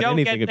 now You you can fuck on don't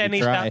anything get if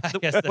you any.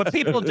 try. What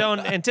people don't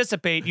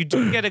anticipate, you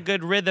do get a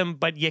good rhythm,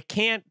 but you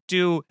can't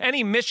do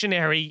any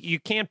missionary. You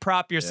can't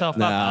prop yourself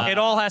Yeah. up. Nah. It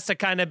all has to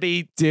kind of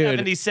be Dude.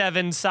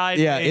 77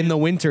 sideways. Yeah, in the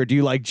winter, do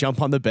you like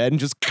jump on the bed and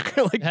just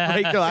like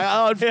break? You're like,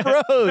 oh, it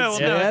froze, Well,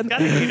 no, man. it's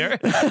got a heater.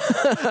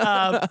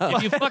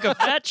 If you fuck a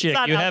fat chick,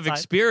 not you have outside.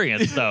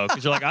 experience though,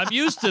 because you're like, I'm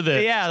used to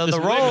this. Yeah, this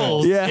the wiggle.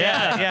 rolls.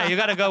 Yeah. You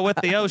got to go with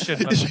the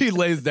ocean. She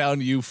lays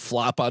down, you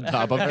flop on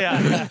top of her.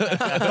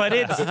 Yeah, but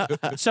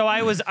it's so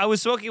I was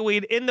smoking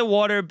weed in the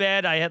water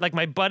bed. I had like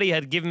my buddy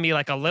had given me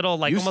like a little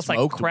like You almost like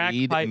smoked crack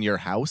weed pipe. in your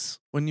house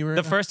when you were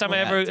The first time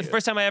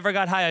I ever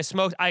got high, I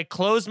smoked. I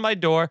closed my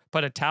door,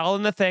 put a towel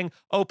in the thing,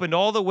 opened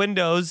all the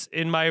windows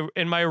in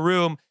my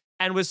room,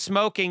 and was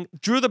smoking.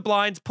 Drew the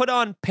blinds, put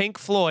on Pink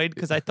Floyd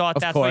because I thought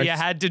Of that's what you course.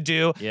 had to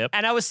do. Yep.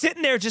 And I was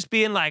sitting there just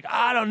being like,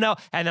 I don't know.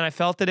 And then I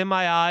felt it in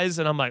my eyes,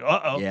 and I'm like,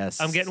 uh-oh, Yes.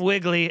 I'm getting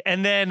wiggly.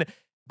 And then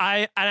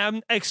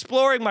I'm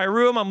exploring my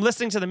room. I'm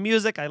listening to the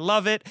music. I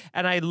love it.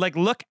 And I like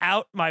look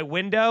out my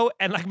window,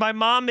 and like my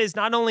mom is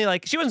not only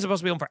like, she wasn't supposed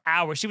to be home for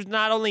hours. She was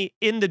not only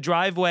in the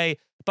driveway,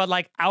 but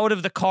like out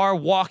of the car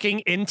walking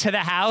into the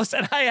house.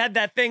 And I had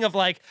that thing of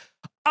like,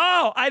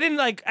 oh, I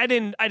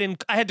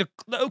had to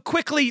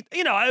quickly,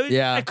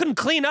 I couldn't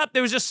clean up.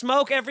 There was just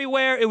smoke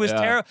everywhere. It was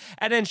terrible.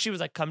 And then she was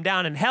like, come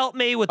down and help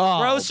me with the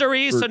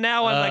groceries. So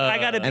now I'm like, I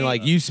got to be. And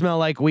like you smell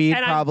like weed,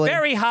 And probably. I'm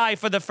very high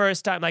for the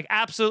first time, like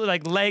absolutely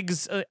like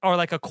legs are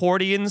like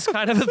accordions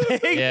kind of a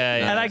thing. Yeah,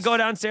 And I nice. go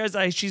downstairs,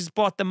 she's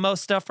bought the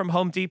most stuff from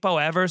Home Depot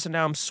ever. So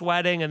now I'm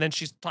sweating. And then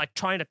she's like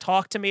trying to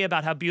talk to me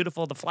about how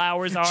beautiful the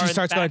flowers are in the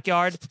starts going,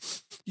 backyard.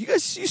 you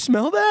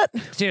smell that?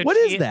 Dude, What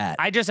is that?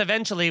 I just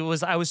eventually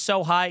I was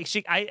so high.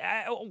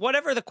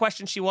 Whatever the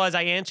question she was,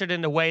 I answered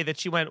in a way that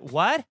she went,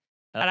 what?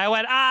 And I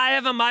went, I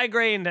have a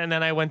migraine. And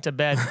then I went to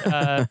bed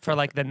for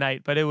like the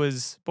night. But it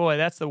was, boy,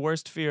 that's the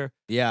worst fear.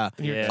 Yeah.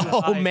 Yeah.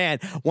 Oh man!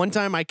 One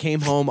time I came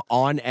home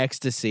on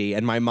ecstasy,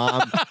 and my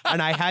mom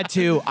and I had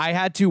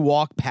to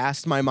walk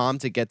past my mom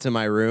to get to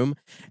my room,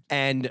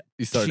 and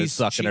You started she's-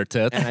 sucking she- her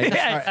tits. and, I just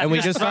start- and we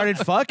just started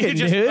fucking, You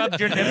just dude. rubbed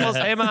your nipples.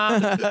 Hey,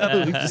 Mom.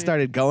 We just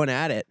started going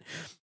at it,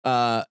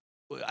 and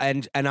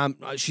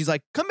she's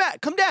like,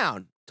 come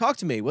down, talk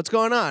to me. What's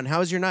going on? How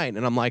was your night?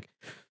 And I'm like,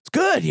 it's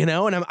good,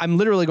 and I'm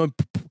literally going.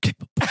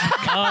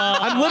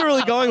 I'm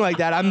literally going like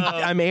that.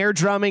 I'm air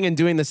drumming and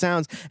doing the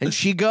sounds, and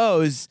she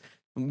goes,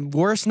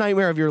 worst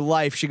nightmare of your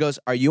life. She goes,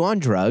 are you on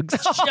drugs?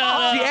 She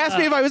asked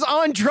me if I was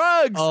on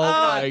drugs. Oh,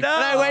 my And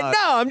I went,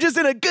 no, I'm just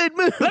in a good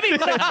mood. Let me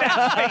touch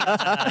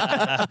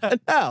that.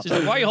 No. She's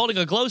like, why are you holding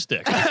a glow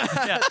stick?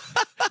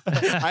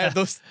 I have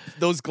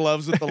those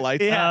gloves with the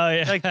lights. Yeah. Oh,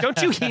 yeah. Like,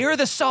 don't you hear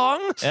the song?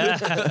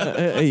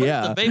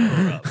 Yeah.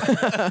 Vapor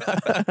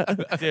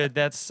rub. Dude,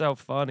 that's so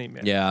funny,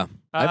 man. Yeah.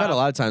 I've had a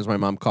lot of times my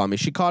mom called me.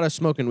 She caught us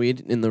smoking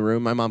weed in the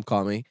room. My mom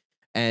called me,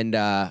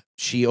 and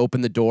she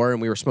opened the door,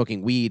 and we were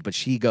smoking weed, but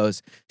she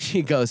goes,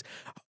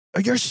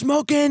 you're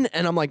smoking?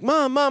 And I'm like,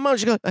 Mom.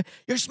 She goes,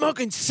 you're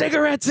smoking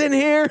cigarettes in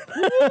here?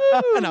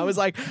 And I was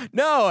like,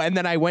 no. And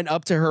then I went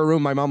up to her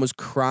room. My mom was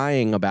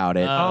crying about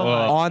it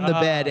on the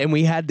bed. And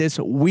we had this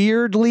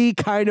weirdly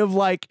kind of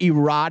like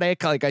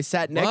erotic, like I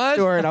sat next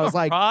to her and I was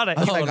like, Erotic.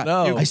 I was like,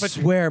 no. I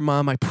swear,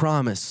 Mom, I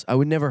promise I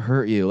would never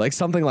hurt you. Like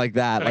something like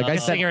that. Like I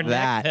said Kissing her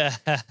neck.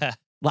 that.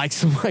 Like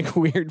some like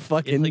weird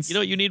fucking. Like, you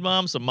know what you need,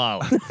 Mom? Some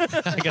Molly.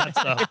 I got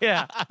some.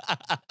 Yeah.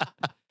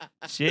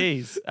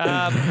 Jeez.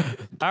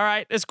 All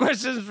right. This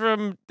question's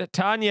from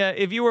Tanya.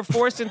 If you were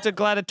forced into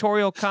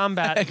gladiatorial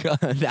combat,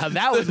 Now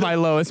that was my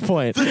lowest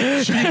point.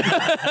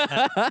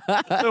 I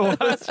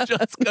was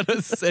just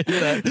gonna say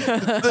that.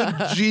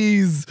 The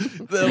G's.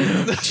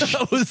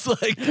 That was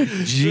like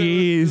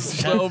Jeez.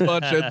 so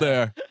much in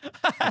there.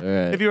 All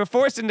right. if you were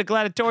forced into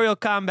gladiatorial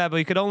combat, but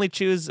you could only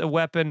choose a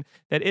weapon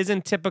that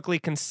isn't typically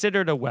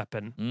considered a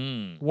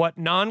weapon, what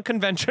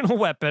non-conventional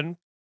weapon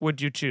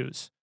would you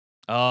choose?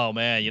 Oh,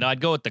 man. I'd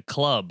go with the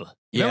club.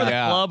 Remember the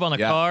Yeah. club on the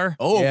Yeah. car?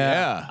 Oh Yeah.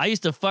 yeah. I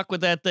used to fuck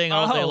with that thing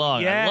all day Oh,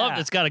 long. yeah. I love it.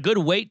 It's got a good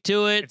weight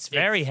to it. It's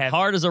very heavy.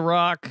 Hard as a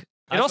rock.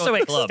 It also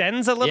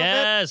extends a little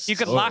Yes. bit. You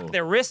could Oh. lock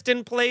their wrist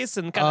in place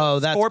and kind Oh,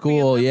 of that's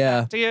scorpion cool, them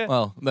yeah. back to you.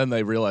 Well, then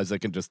they realize they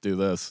can just do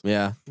this.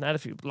 Yeah. Not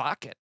if you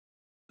block it.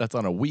 That's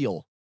on a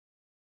wheel.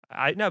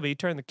 I know, but you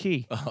turn the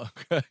key.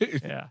 Okay.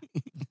 Yeah.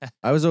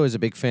 I was always a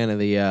big fan of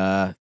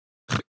the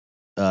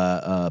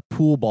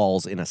pool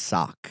balls in a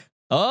sock.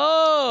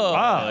 Oh,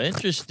 Wow.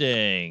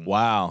 interesting.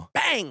 Wow.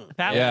 Bang!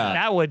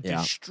 That would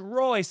Yeah.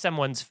 destroy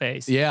someone's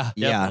face. Yeah.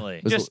 Definitely. Yeah.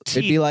 It was- Just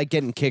it'd be teeth. like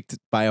getting kicked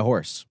by a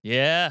horse.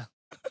 Yeah.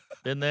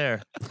 Been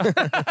there.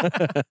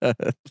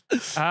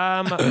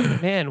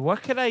 Man,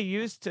 what could I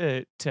use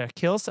to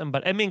kill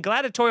somebody? I mean,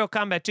 gladiatorial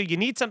combat too. You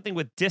need something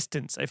with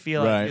distance. I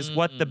feel Right. like is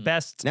what the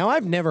best. Now,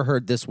 I've never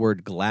heard this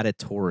word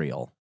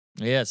gladiatorial.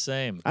 Yeah,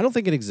 same. I don't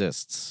think it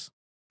exists.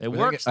 It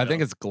works. I think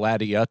though. it's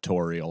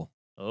gladiatorial.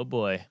 Oh,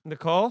 boy.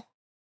 Nicole,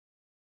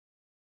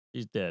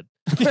 He's dead.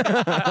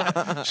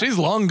 She's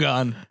long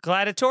gone.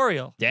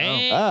 gladiatorial.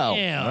 Damn.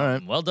 Oh, all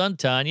right. Well done,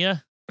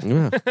 Tanya.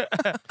 Yeah.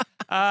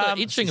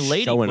 Interesting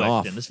lady showing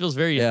question. off. This feels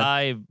very Yeah.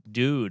 high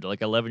dude,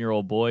 like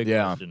 11-year-old boy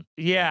Yeah. question.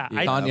 Yeah.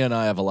 Tanya and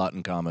I have a lot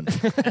in common.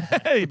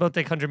 You both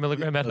take 100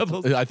 milligram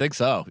edibles. I think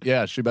so.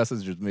 Yeah, she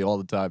messages me all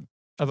the time.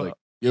 She's About- like,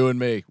 you and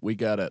me, we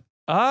got it.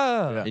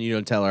 Oh. Yeah. And you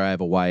don't tell her I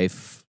have a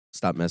wife.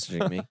 Stop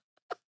messaging me.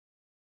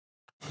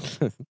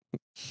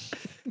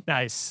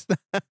 Nice.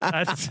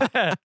 That's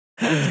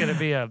going to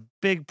be a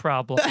big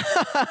problem.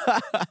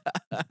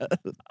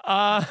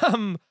 I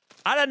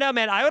don't know,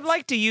 man. I would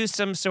like to use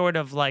some sort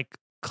of like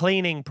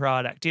cleaning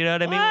product. You know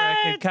what I mean? Where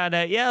I could kind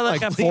of,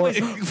 like a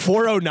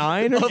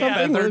 409 or something?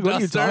 feather What are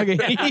you duster. talking?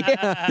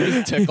 Yeah.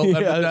 Just tickle them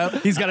to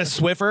death. He's got a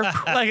Swiffer.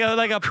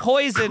 like a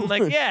poison,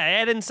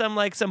 add in some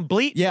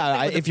bleach.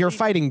 Yeah, if you're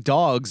fighting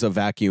dogs, a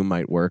vacuum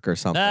might work or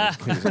something.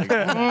 He's like,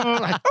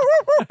 Yeah.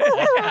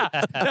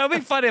 That would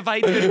be fun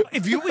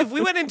if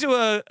we went into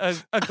a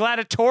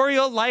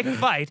gladiatorial like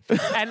fight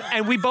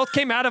and we both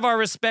came out of our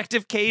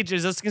respective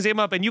cages. Let's came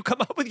up and you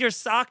come up with your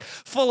sock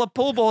full of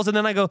pool balls and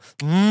then I go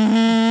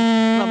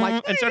I'm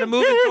like and started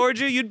moving towards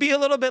you. You'd be a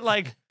little bit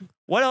like,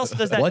 what else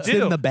does that what's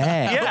do? in the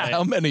bag? Yeah.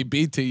 How many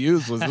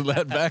BTUs was in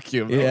that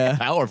vacuum? That was Yeah.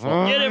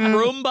 powerful. Get him,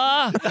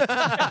 Roomba.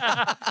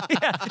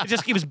 Yeah, it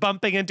just keeps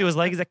bumping into his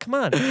leg. He's like, come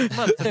on,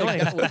 it's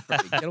annoying.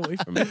 Get away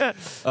from me.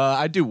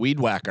 I do weed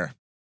whacker.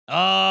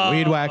 Oh,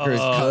 Weed whacker is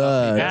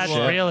good. That's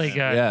shit. really good.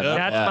 Yeah,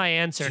 That's yeah. my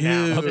answer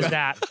now. Dude. Is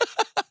that?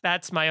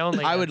 That's my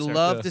only. I would answer.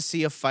 love to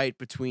see a fight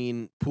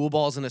between pool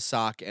balls in a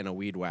sock and a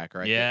weed whacker.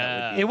 I think that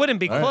Yeah. would be It wouldn't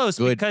be All right, close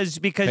good. because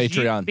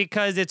Patreon.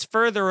 because it's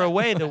further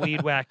away the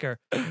weed whacker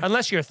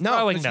unless you're No,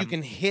 throwing because them. you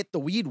can hit the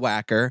weed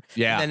whacker,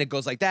 Yeah. and then it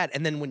goes like that.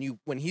 And then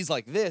when he's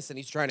like this and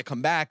he's trying to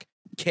come back,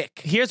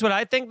 kick. Here's what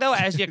I think though: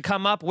 as you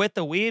come up with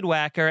the weed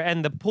whacker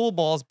and the pool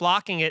balls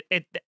blocking it,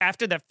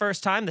 after that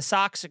first time, the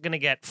socks are going to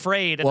get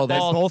frayed. And Well, the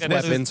there's balls both are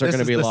gonna- weapons are This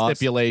gonna is be the lost.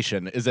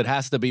 stipulation is it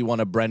has to be one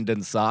of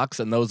Brendan's socks,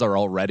 and those are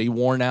already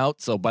worn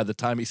out. So by the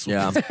time he swings,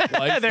 Yeah. his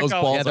life, They're those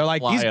going- balls Yeah, they're are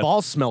like, flying. these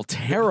balls smell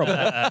terrible.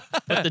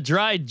 But the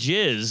dry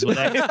jizz with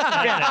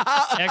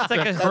extra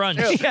like a-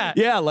 crunch. Yeah.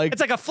 Yeah, like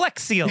It's like a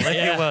Flex Seal, if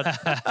you would.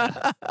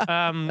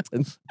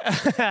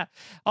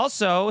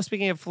 Also,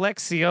 speaking of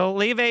Flex Seal,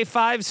 leave a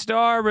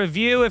 5-star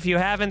review if you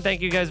haven't.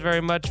 Thank you guys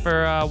very much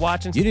for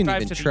watching. You didn't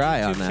Subscribe even to the try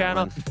YouTube on that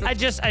channel.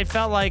 one. I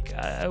felt like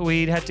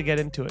we had to get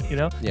into it, you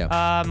know?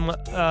 Yeah.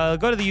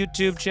 Go to the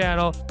YouTube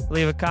channel,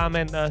 leave a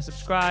comment,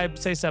 subscribe,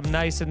 say something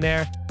nice in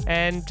there,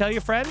 and tell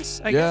your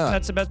friends. I guess Yeah.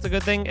 that's about the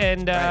good thing.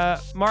 And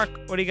Mark,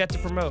 what do you got to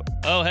promote?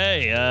 Oh,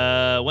 hey,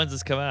 when's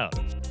this come out?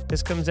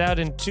 This comes out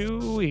in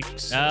 2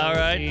 weeks. All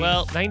right, The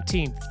well-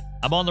 19th.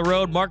 I'm on the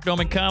road,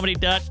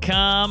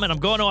 marknormancomedy.com, and I'm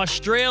going to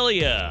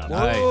Australia.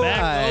 Nice.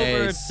 Back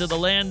over Nice. to the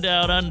land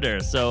out under.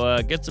 So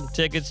get some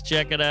tickets,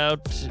 check it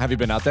out. Have you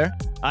been out there?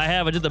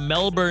 I did the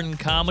Melbourne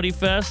Comedy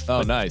Fest. Oh,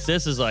 but nice.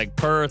 This is like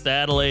Perth,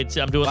 Adelaide.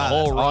 I'm doing Wow, the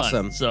whole that's run.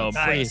 awesome. So I'm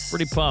Nice.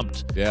 pretty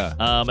pumped. Yeah.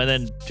 And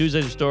then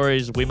Tuesdays of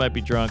Stories, We Might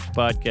Be Drunk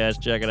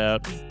podcast. Check it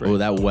out. oh,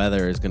 that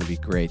weather is going to be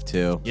great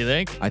too. You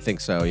think? I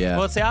think so. Yeah.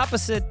 Well, it's the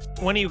opposite.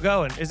 When are you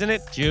going? Isn't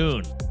it?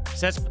 June.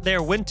 So that's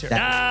their winter.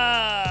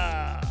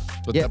 Ah!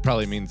 But Yeah. that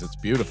probably means it's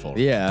beautiful.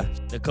 yeah.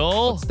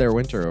 Nicole? It's their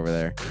winter over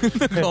there.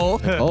 Nicole,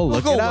 Oh,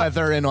 look local it up.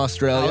 weather in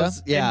Australia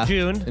Yeah. In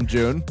June. in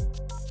June.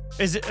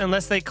 Is it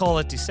unless they call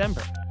it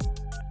December?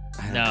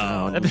 I don't No.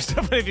 know. That'd be so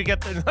funny if you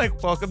get the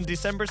welcome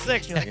December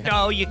 6th. You're like,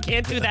 no, you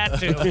can't do that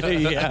too.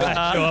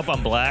 Show up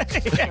on black.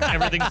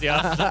 Everything's the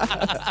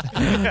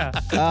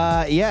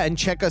opposite. Yeah, and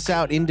check us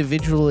out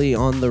individually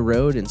on the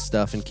road and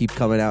stuff, and keep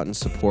coming out and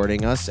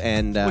supporting us,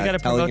 and gotta telling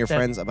promote your that.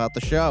 friends about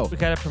the show. We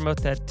gotta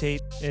promote that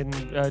date in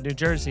New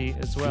Jersey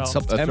as well.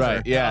 That's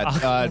right.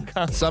 Yeah.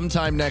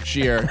 Sometime next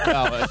year,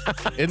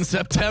 in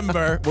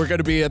September, we're going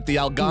to be at the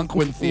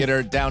Algonquin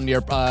Theater down near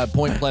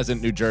Point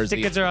Pleasant, New Jersey.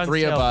 Tickets are on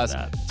Three sale of for us.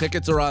 that.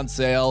 Tickets are on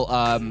sale.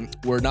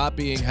 We're not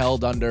being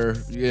held under,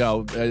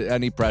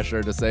 any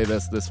pressure to say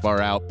this far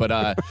out,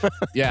 but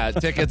yeah,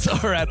 tickets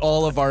are at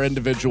all of our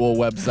individual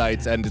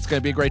websites, and it's going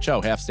to be a great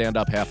show. Half stand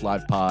up, half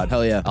live pod.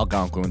 Hell yeah.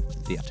 Algonquin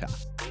Theater.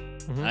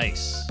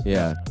 Nice.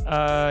 Yeah.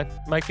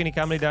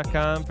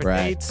 MikeFeeneyComedy.com for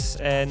Right. dates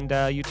and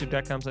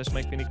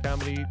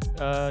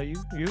YouTube.com/MikeFeeneyComedy.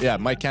 You? Yeah,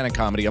 Mike Cannon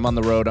Comedy. I'm on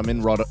the road. I'm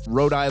in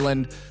Rhode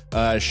Island,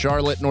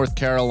 Charlotte, North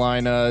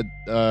Carolina.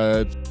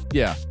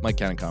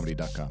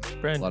 MikeCannonComedy.com.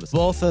 Brent. A lot of stuff.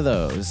 Both of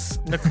those.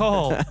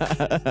 Nicole.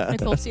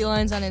 Nicole Sea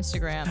Lines on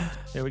Instagram.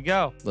 There we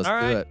go. Let's All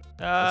do right. it.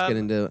 Let's get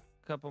into it.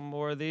 Couple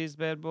more of these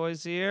bad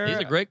boys here. These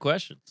are great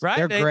questions. Right?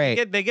 They're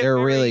great. They get They're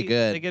very, really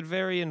good. They get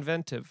very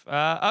inventive.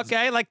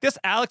 Okay, like this,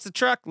 Alex the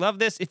Truck. Love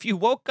this. If you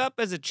woke up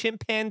as a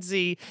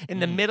chimpanzee in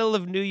the middle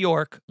of New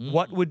York,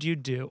 what would you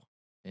do?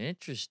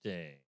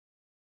 Interesting.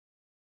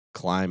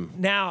 Climb.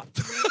 Now,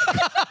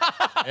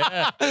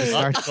 Yeah.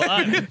 Start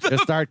Climb.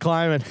 Just start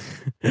climbing.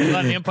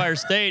 On the Empire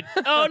State.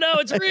 Oh no,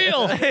 it's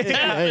real. It's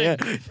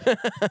happening.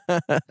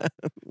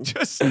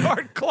 just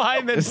start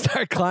climbing. Just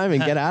start climbing.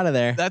 Get out of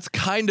there. That's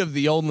kind of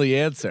the only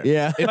answer.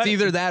 Yeah. It's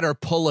either that or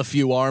pull a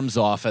few arms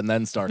off and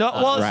then start. No,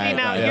 well, Right, see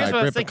now, right, here's right. what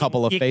I was Rip a thinking.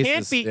 couple of you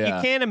faces. Can't Yeah.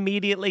 you can't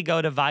immediately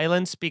go to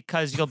violence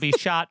because you'll be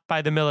shot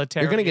by the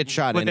military. You're gonna get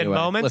shot within anyway.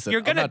 moments. Listen,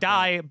 You're I'm gonna not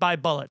die by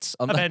bullets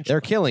I'm not- eventually.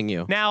 They're killing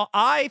you. Now,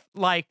 I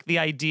like the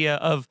idea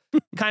of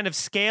kind of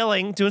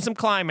scaling, doing some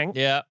climbing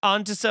Yeah.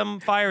 onto some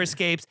fire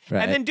escapes,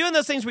 Right. and then doing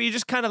those things where you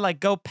just kind of like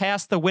go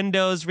past the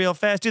windows real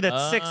fast. Do that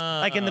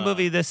like in the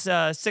movie, this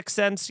Sixth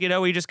Sense, you know,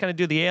 where you just kind of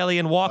do the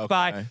alien walk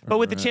by, but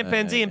with the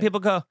chimpanzee, and people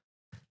go,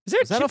 "Is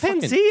there Is a that a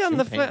fucking chimpanzee on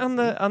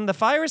chimpanzee? on the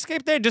fire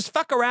escape there?" Just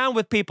fuck around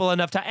with people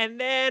enough time, and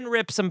then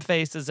rip some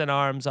faces and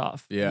arms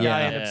off. Yeah. Guy Yeah.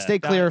 end up Stay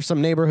clear dying. of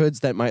some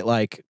neighborhoods that might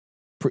like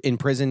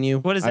imprison you.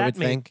 What does I that would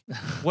mean? think.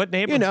 What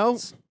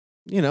neighborhoods?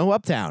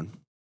 Uptown.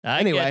 I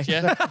Anyway. get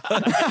you.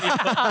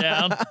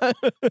 Down.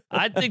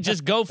 I think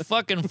just go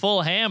fucking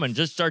full ham and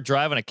just start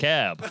driving a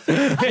cab.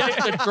 Just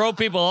to throw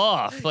people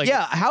off. Like,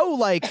 Yeah, how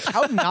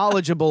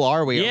knowledgeable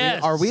are we?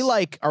 Yes. Are we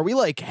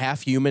like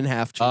half human,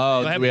 half chimp?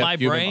 Oh, Do I have we have my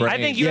human brain? I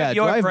think you yeah, have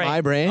do I your have brain. my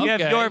brain? You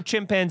have Okay. your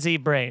chimpanzee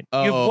brain.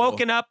 Oh. You've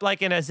woken up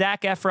like in a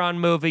Zac Efron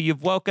movie.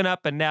 You've woken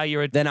up and now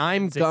you're a Then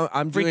I'm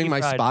chimpanzee. Freaky doing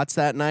my Friday. spots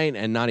that night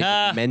and not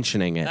even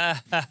mentioning it.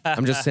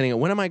 I'm just sitting.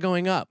 When am I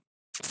going up?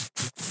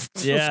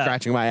 Yeah.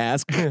 Scratching my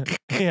ass.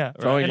 Yeah,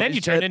 Throwing and then my you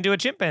turn shit. into a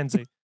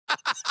chimpanzee.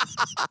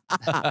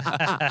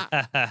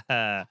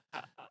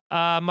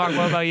 Mark,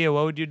 what about you?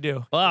 What would you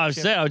do? Well, I was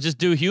saying I would just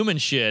do human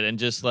shit and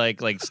just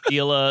like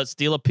steal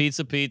a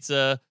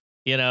pizza,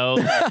 you know,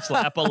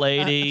 slap a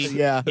lady,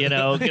 Yeah. you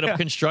know, get a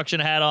construction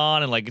hat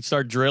on and like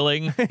start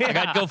drilling. Like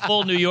I'd go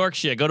full New York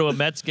shit. Go to a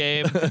Mets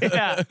game.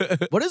 Yeah,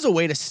 What is a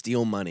way to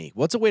steal money?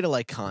 What's a way to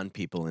like con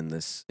people in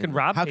this? you can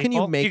rob How people. can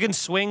you make You can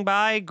swing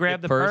by,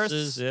 grab the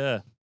purses. purse. Yeah.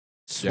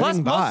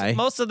 swing by?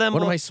 Most of them.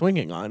 What am will- I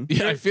swinging on?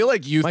 Yeah, I feel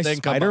like you My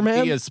think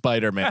Spider-Man? He is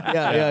Spider-Man.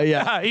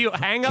 Yeah. you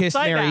hang Kiss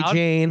upside Mary down.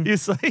 Jane.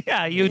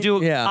 You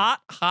do Yeah.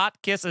 hot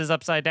kisses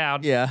upside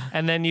down. Yeah.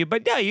 And then he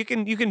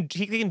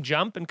can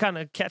jump and kind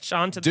of catch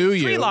onto Do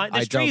the tree you? line.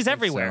 There's I don't trees think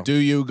everywhere. so. Do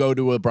you go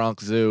to a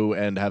Bronx Zoo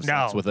and have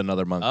sex No. with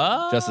another monkey?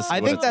 Oh. Just to see I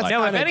what think it's that's like.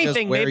 No, if kinda just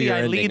anything, where maybe you're I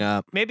ending lead.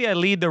 up. Maybe I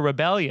lead the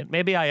rebellion.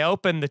 Maybe I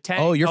open the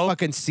tank. Oh, you're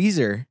fucking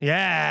Caesar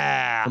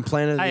Yeah. from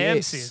Planet of the I am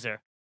Apes. Caesar.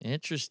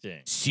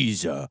 Interesting.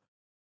 Caesar.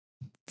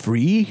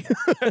 Free?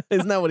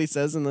 Isn't that what he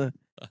says in the?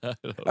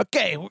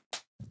 Okay,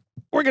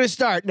 we're gonna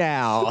start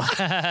now.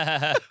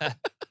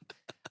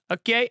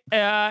 Okay,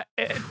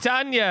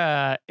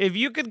 Tanya, if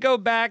you could go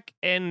back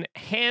and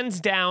hands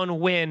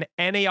down win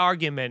any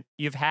argument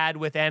you've had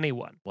with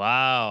anyone,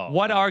 Wow.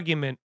 what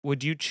argument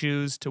would you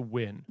choose to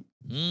win?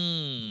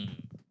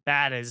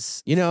 That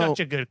is You know- such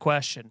a good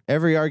question.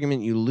 Every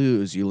argument you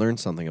lose, you learn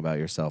something about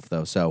yourself,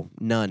 though. So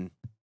none.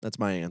 That's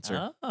my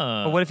answer.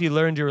 Oh. But what if you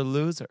learned you're a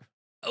loser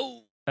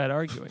Oh. at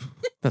arguing?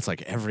 That's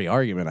like every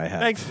argument I have.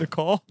 Thanks,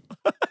 Nicole.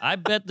 I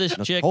bet this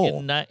chick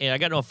Nicole. I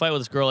got into a fight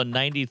with this girl in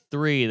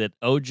 '93 that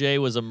OJ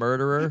was a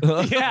murderer.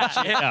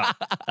 Yeah.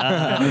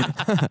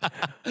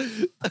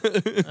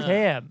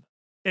 Damn.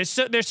 There's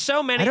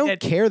so many. I don't that,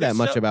 care that there's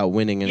much so- about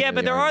winning. Yeah, any but of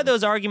the there are arguments.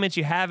 those arguments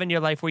you have in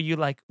your life where you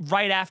like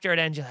right after it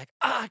ends, you're like,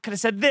 I could have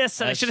said this,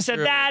 and I That's should have said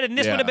true. that, and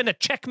this Yeah. would have been a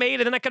checkmate,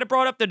 and then I could have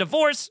brought up the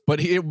divorce.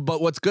 But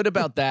what's good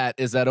about that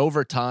is that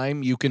over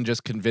time you can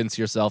just convince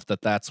yourself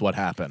that that's what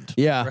happened.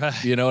 Yeah.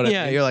 You know what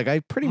Yeah, I mean? you're like, I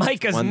pretty much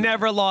Mike has won.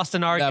 never lost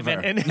an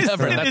argument in his,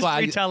 Never. in That's his why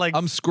retelling.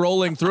 I'm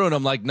scrolling through and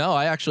I'm like, no,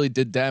 I actually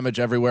did damage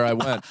everywhere I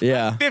went.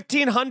 Yeah.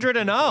 1,500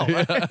 and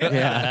 0.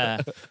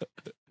 Yeah.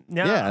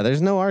 No. Yeah,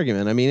 there's no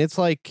argument. I mean, it's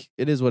like,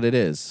 it is what it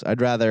is.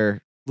 I'd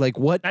rather, like,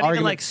 what Not even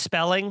argument? like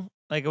spelling.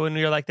 Like when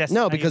you're like, that's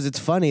No, how you- because it's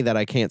funny that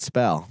I can't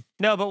spell.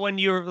 No, but when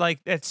you're like,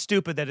 it's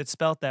stupid that it's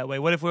spelt that way.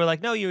 What if we were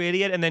like, no, you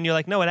idiot, and then you're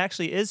like, no, it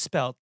actually is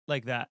spelt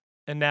like that,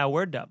 and now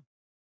we're dumb.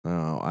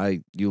 Oh,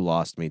 you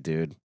lost me,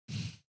 dude.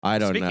 I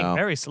don't Speaking know.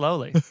 very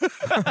slowly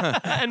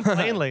and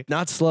plainly.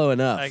 Not slow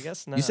enough. I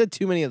guess not. You said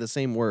too many of the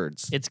same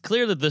words. It's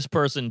clear that this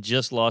person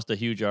just lost a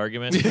huge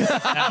argument.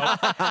 Now,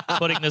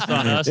 putting this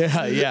on us.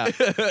 Yeah.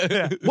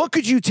 What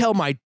could you tell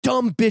my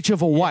dumb bitch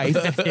of a wife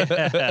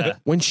Yeah.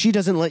 when she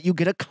doesn't let you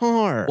get a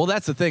car? Well,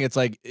 that's the thing. It's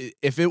like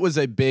if it was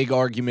a big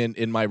argument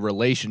in my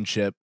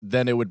relationship,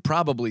 then it would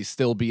probably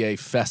still be a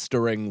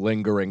festering,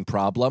 lingering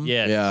problem.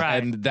 Yeah. Yeah.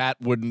 Right. And that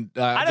wouldn't.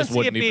 I don't just see it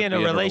wouldn't even being a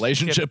be in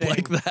relationship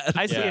like thing. that.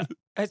 I see Yeah. it.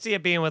 I see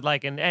it being with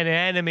like an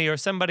enemy or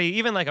somebody,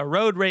 even like a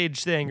road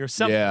rage thing or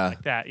something Yeah.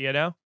 like that. You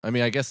know? I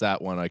mean, I guess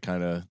that one,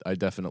 I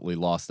definitely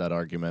lost that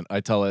argument. I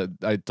told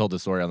the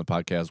story on the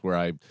podcast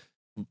where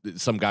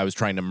some guy was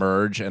trying to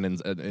merge, and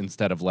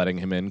instead of letting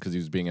him in because he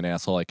was being an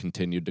asshole, I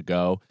continued to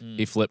go.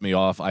 He flipped me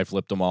off. I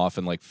flipped him off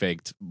and like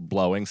faked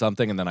blowing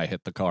something, and then I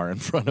hit the car in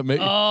front of me.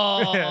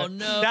 Oh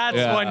no. That's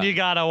Yeah. one you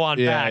gotta want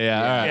yeah, back. yeah.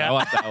 All right, I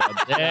want that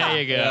one.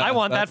 There you go. I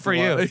want that That's for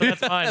the you. one. So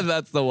that's fine.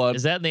 That's the one.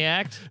 Is that in the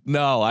act?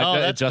 No, Oh, it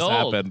that's just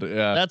gold. happened.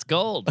 Yeah. That's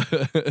gold.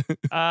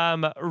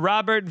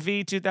 Robert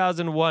V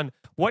 2001.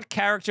 What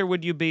character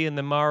would you be in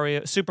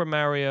the Super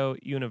Mario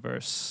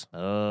universe?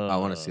 I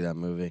want to see that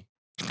movie.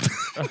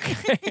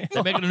 Okay.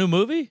 They're making a new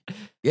movie?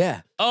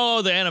 Yeah.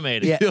 Oh, the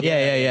animated. Yeah.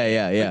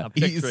 I'm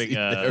picturing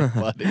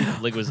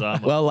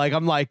Leguizamo. Well,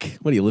 I'm like,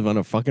 what do you live on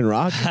a fucking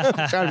rock?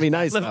 I'm trying to be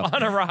nice. Live now.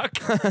 on a rock.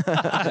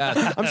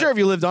 I'm sure if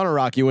you lived on a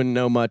rock, you wouldn't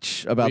know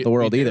much about the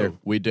world either.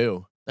 We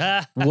do.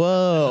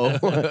 Whoa.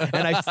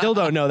 And I still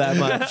don't know that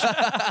much.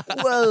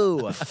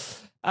 Whoa.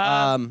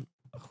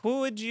 Who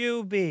would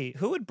you be?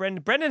 Who would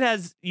Brendan? Brendan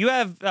has. You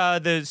have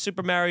the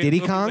Super Mario Diddy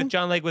movie Kong? with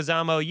John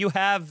Leguizamo. You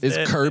have. Is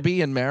the,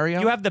 Kirby and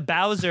Mario? You have the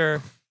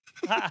Bowser.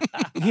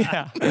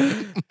 Yeah.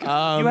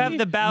 You have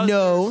the Bowser.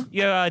 No.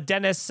 Yeah,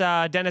 Dennis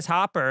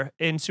Hopper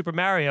in Super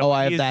Mario. Oh,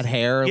 I have that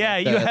hair. Yeah,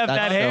 you have that's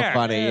that so hair.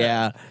 funny.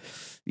 Yeah.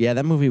 Yeah,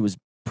 that movie was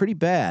pretty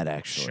bad,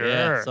 actually. Sure.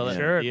 Yeah, saw that in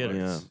Sure.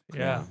 theaters.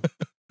 Yeah.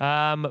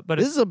 But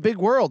This is a big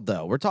world,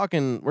 though. We're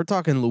talking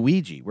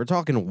Luigi. We're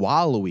talking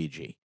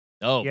Waluigi.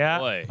 Oh, yeah,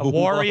 boy. a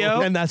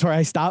Wario. And that's where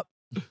I stop.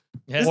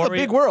 This is a Wario.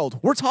 big world.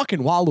 We're talking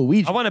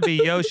Waluigi. I want to be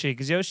Yoshi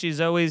because Yoshi's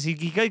always he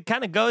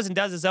kind of goes and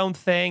does his own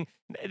thing.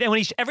 Then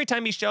when every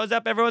time he shows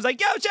up, everyone's like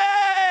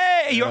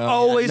Yoshi. You're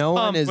always no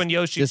one pumped is when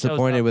Yoshi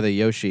disappointed shows up. with a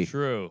Yoshi.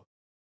 True.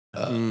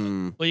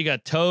 Mm. Well, you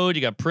got Toad,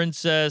 you got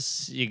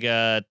Princess, you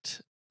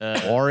got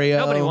Oreo.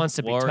 Nobody wants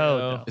to be Wario.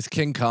 Toad. Though. Is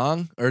King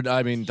Kong? Or,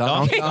 I mean,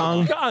 Donkey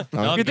Kong. Kong. Donkey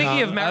You're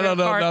thinking of Kong. Mario I don't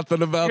know Kart.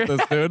 nothing about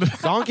this, dude.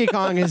 Donkey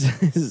Kong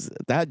is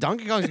that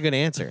Donkey Kong's a good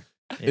answer.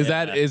 Is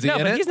he No,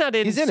 in but it? he's not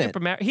in He's in it. Super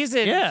Mario. He's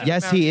in. Yeah. Super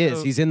Yes, he Mario.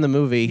 is. He's in the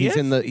movie. He He's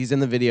in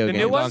the video The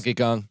game. new one? Donkey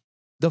Kong.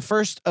 The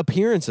first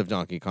appearance of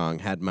Donkey Kong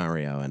had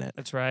Mario in it.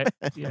 That's right.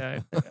 Yeah.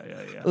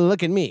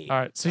 Look at me. All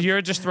right. So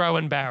you're just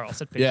throwing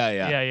barrels at people. Yeah.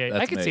 I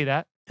That's can me. see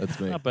that. That's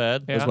me. Not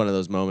bad. It was Yeah. one of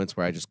those moments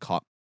where I just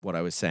caught what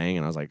I was saying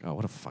and I was like, oh,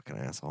 what a fucking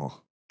asshole.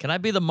 Can I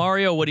be the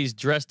Mario when he's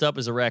dressed up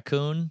as a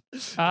raccoon? Oh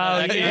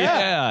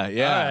Yeah.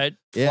 All right.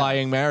 Yeah.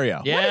 Flying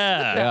Mario.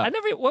 Yeah. Yeah. I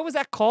never. What was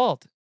that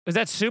called? Was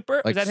that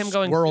Super? Like was that him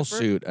going squirrel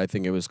super? suit, I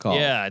think it was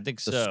called. Yeah, I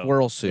think The so.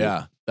 squirrel suit.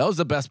 Yeah. That was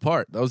the best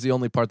part. That was the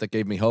only part that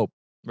gave me hope.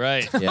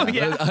 Right. Yeah.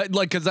 Yeah.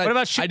 Because What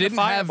about shooting I didn't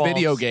the have fireballs?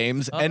 video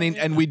games, Oh,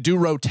 and we do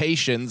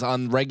rotations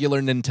on regular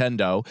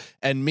Nintendo,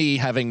 and me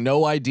having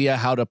no idea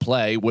how to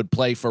play would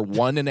play for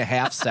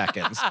 1.5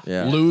 seconds,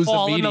 Yeah. lose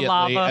Fall in the immediately,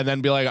 lava. and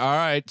then be like, "All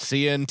right,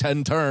 see you in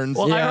 10 turns."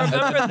 Well, I And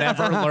remember then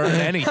never learn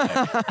anything.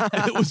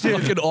 It was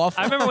fucking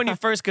awful. I remember when you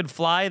first could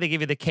fly, they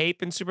give you the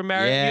cape in Super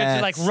Mario. You had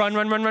to like Yes.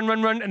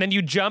 run, and then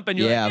you jump and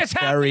you're Yeah, like, it's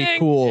very happening!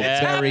 cool. It's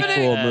Very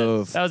happening! cool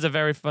move. That was a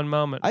very fun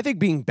moment. I think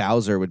being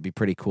Bowser would be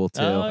pretty cool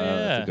too. Oh, yeah.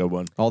 That's a good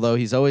one. Although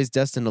he's always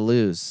destined to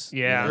lose.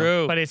 Yeah,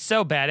 True. but it's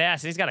so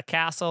badass. He's got a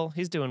castle.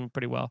 He's doing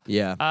pretty well.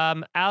 Yeah.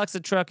 Alex the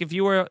Truck, if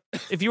you were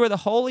the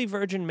Holy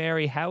Virgin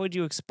Mary, how would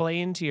you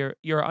explain to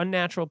your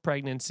unnatural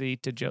pregnancy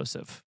to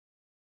Joseph?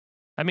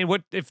 I mean,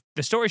 what if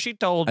the story she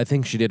told? I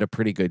think she did a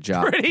pretty good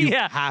job. Pretty, you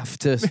yeah. have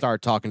to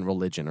start talking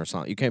religion or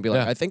something. You can't be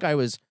like, Yeah. I think I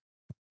was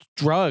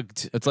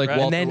drugged It's like Right.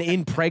 Walter, and then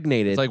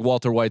impregnated. it's like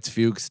Walter White's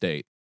fugue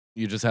state.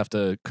 You just have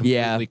to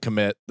completely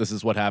commit. This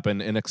is what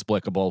happened.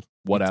 Inexplicable.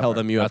 Whatever. tell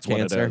them you have That's what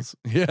cancer. it is.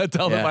 Yeah.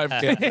 Tell them Yeah. I have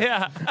cancer.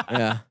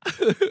 yeah.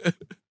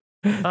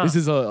 yeah. This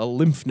is a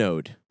lymph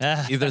node.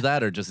 Either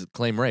that or just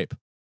claim rape.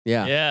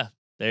 Yeah. Yeah.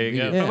 There you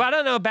go. Yeah. But I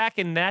don't know back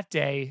in that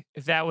day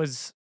if that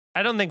was.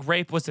 I don't think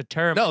rape was a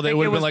term. I No, they think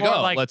would it have been was like,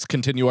 more "Oh, let's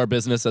continue our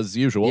business as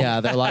usual." Yeah,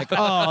 they're like,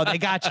 oh, they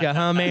got you,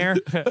 huh, Mayor?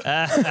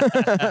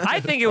 I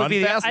think it would Run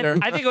be. faster.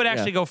 I think it would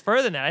actually go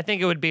further than that. I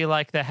think it would be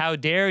like the "How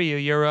dare you?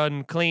 You're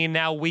unclean.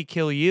 Now we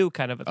kill you"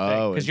 kind of a thing.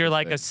 Oh, Because you're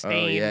like a interesting. Oh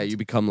stained. yeah, you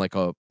become like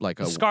a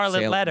Scarlet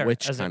Salem letter,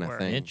 witch as it kind of were.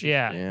 thing. Interesting.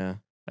 Yeah, Yeah.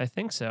 I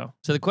think so.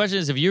 So the question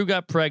is, if you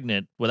got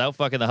pregnant without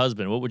fucking the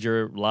husband, what would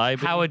your lie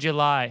be? How would you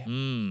lie?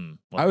 Well,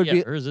 I would yeah,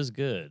 be- hers is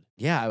good.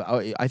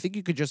 Yeah, I think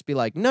you could just be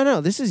like,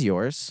 no, this is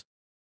yours,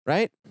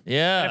 right? If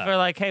Yeah. we're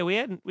like, hey, we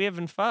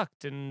haven't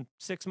fucked in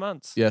 6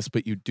 months. Yes,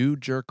 but you do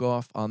jerk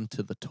off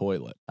onto the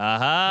toilet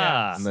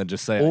Aha. and then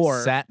just say,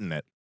 Or- "I sat in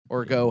it."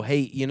 Or go,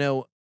 hey,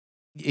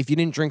 if you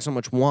didn't drink so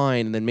much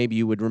wine, then maybe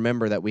you would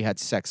remember that we had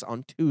sex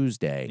on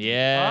Tuesday.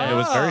 Yeah. And it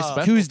was very Oh.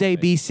 special. Tuesday,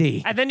 to me.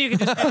 BC. And then you can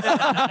just.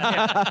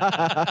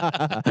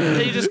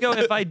 Then you just go.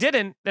 If I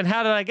didn't, then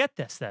how did I get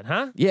this? Then,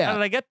 huh? Yeah. How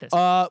did I get this?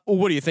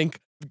 What do you think?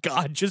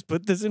 God just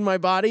put this in my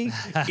body,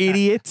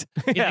 idiot.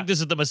 You think this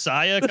is the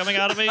Messiah coming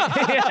out of me? Yeah.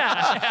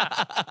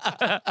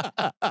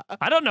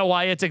 I don't know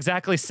why it's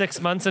exactly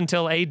 6 months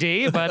until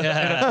AD, but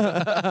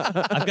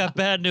I've got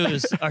bad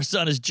news. Our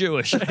son is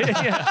Jewish.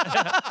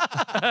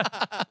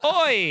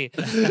 Oi.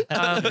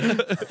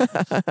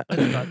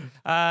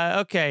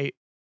 Okay.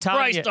 Tanya.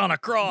 Christ on a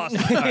cross.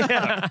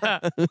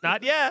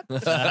 Not yet.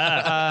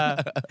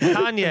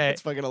 Tanya.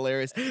 It's fucking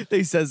hilarious.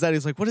 He says that.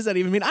 He's like, what does that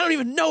even mean? I don't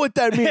even know what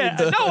that means.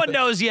 Yeah, no one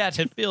knows yet.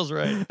 It feels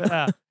right.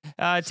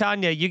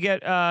 Tanya, you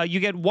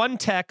get one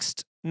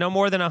text, no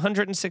more than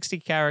 160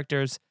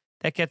 characters,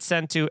 that gets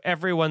sent to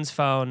everyone's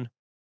phone.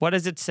 What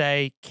does it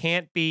say?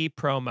 Can't be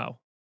promo.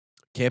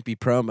 Can't be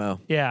promo.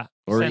 Yeah.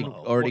 Already, Send-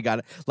 already got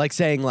it. Like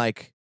saying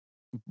like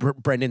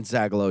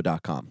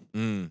BrendanZagalo.com.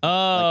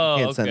 Oh,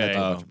 can't send that okay. to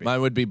a Oh, bunch of people.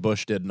 mine would be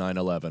Bush did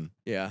 9/11.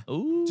 Yeah.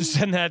 Ooh. Just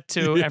send that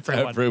to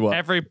everyone. Everyone.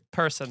 Every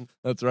person.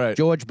 That's right.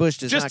 George Bush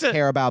does Just not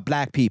care about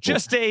black people.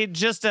 Just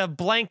a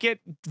blanket,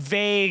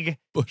 vague,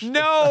 Bush did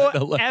no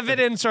 9/11.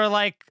 evidence or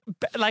like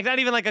not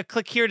even like a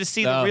click here to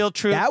see the No. real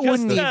truth. That Just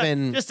wouldn't a-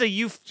 even- just a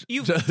you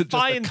Just a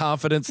find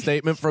confident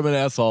statement from an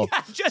asshole.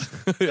 just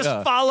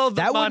Yeah. follow the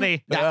that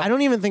money. I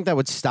don't even think that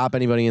would stop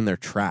anybody in their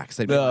tracks.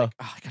 They'd be No. like,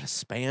 oh, I got to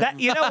spam. That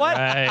you know what?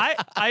 Right.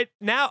 I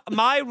now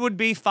mine would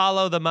be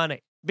follow the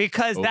money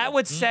because that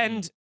would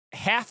send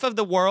half of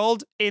the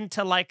world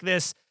into like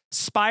this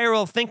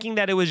spiral, thinking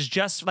that it was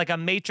just like a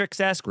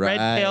Matrix-esque red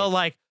Right. pill,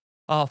 like,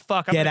 oh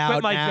fuck, I'm Get gonna quit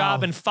out my now.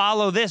 job and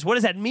follow this. What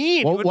does that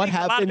mean? It What, would what make a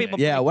lot of happened? people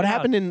Yeah, freak what out.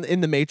 happened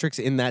in the Matrix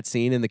in that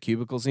scene, in the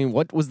cubicle scene?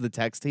 What was the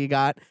text he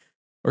got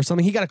or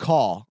something? He got a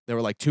call. They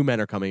were like, 2 men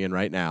are coming in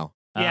right now.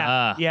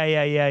 Yeah,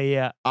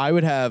 yeah. I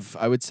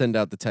would send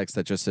out the text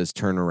that just says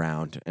turn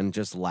around and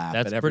just laugh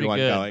That's at pretty everyone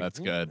good. going. That's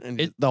good. And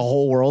It- the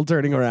whole world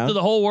turning To around.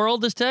 the whole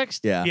world, this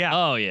text? Yeah. Yeah.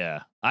 Oh,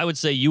 yeah. I would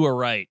say you were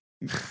right.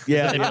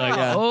 Yeah. They'd be like,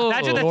 yeah. oh.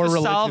 Imagine that Your just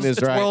religion solves is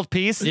its right. world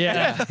peace.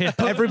 Yeah. Putin's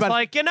Everybody-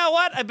 like, you know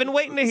what? I've been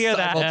waiting to hear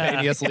that.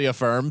 Simultaneously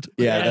affirmed.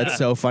 Yeah, that's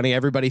so funny.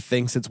 Everybody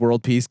thinks it's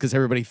world peace because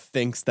everybody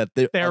thinks that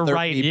the They're other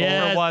right. people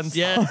Yes, for once.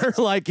 yes. are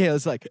like, yeah,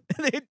 it's like,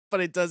 but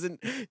it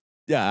doesn't.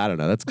 Yeah, I don't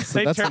know. That's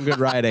They that's turn- some good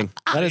writing.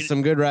 That is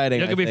some good writing.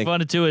 You know, it I could be think.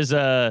 fun too is,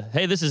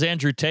 hey, this is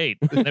Andrew Tate.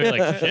 And they'd be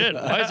like, shit,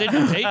 why is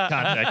Andrew Tate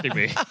contacting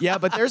me? Yeah,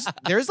 but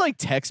there's like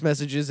text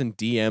messages and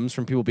DMs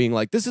from people being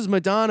like, "This is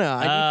Madonna.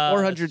 I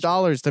need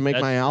 $400 to make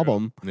that's my true.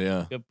 album."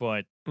 Yeah. Good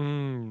point.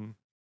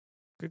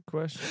 Good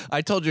question.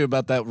 I told you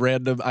about that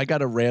random. I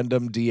got a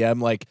random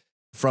DM like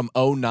from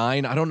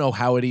 09. I don't know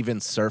how it even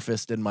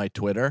surfaced in my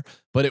Twitter,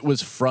 but it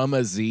was from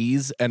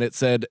Aziz and it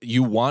said,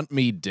 "You want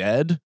me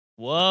dead?"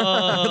 Whoa.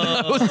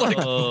 And I was like,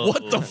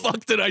 what the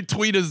fuck did I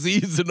tweet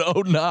Aziz in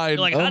 09? You're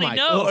like, how do you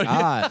know?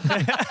 God.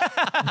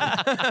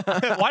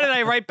 Why did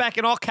I write back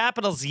in all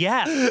capitals?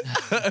 Yeah.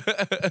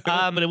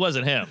 But it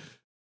wasn't him.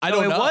 I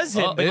don't it know. was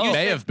him, but It you may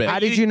said- have been. How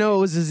did you know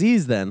it was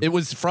Aziz then? It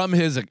was from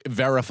his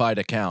verified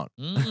account.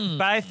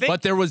 But I think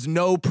But there was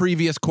no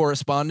previous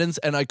correspondence,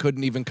 and I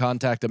couldn't even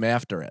contact him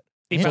after it.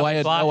 he So probably I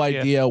had blocked no you.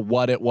 idea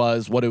what it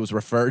was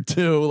referred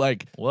to.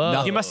 Like, Whoa.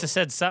 nothing. You must have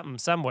said something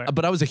somewhere.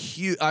 But I was a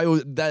huge.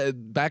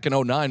 Back in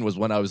 09 was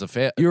when I was a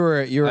fan. you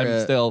were I'm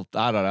still.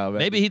 I don't know. man.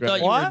 Maybe he thought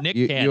you were What? Nick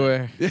you Cannon.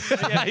 were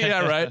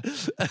yeah, right.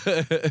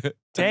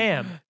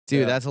 Damn. dude.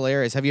 Yeah. That's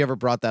hilarious. Have you ever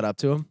brought that up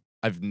to him?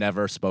 I've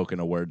never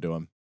spoken a word to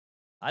him.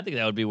 I think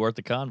that would be worth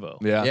the convo.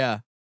 Yeah. Yeah.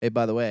 Hey,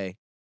 by the way,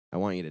 I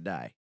want you to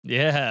die.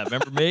 Yeah,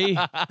 remember me?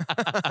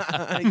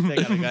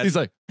 He's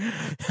like,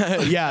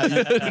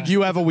 Yeah. Do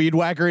you have a weed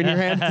whacker in your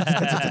hand?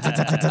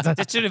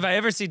 Dude, if I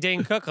ever see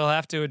Dane Cook, I'll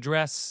have to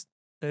address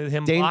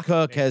him. Dane blocking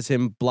Cook me has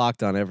him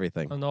blocked on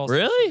everything. on all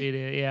Really? social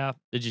media. Yeah.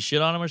 Did you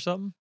shit on him or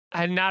something?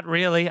 Not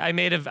really. I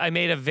made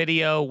a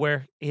video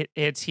where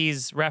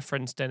he's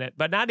referenced in it,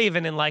 but not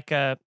even in like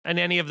in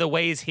any of the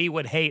ways he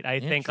would hate. I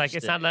think like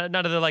it's not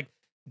none of the like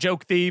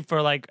joke thief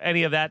or like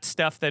any of that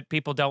stuff that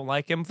people don't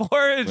like him for.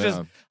 It's just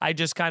Yeah. I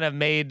just kind of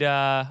made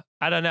I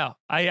don't know.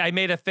 I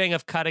made a thing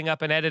of cutting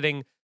up and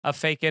editing a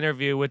fake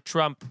interview with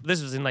Trump.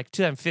 This was in like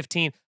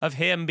 2015 of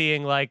him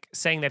being like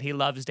saying that he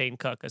loves Dane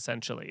Cook.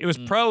 Essentially, it was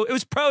pro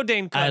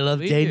Dane Cook. I love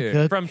Dane Dane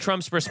Cook. from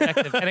Trump's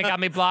perspective, and it got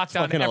me blocked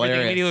on Fucking everything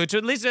hilarious. immediately. Which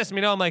at least lets me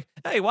know I'm like,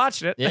 hey,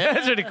 watched it. Yeah.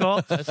 That's pretty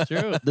cool. That's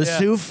true. The Yeah.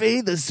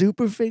 Sufi, the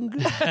super finger.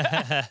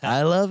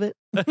 I love it.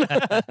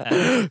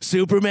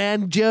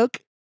 Superman joke.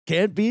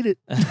 Can't beat it.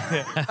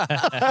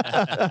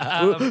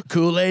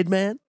 Kool-Aid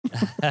man.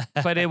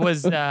 But it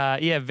was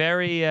very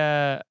very.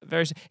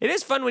 It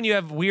is fun when you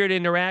have weird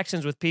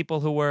interactions with people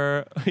who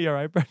were you're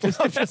right, bro.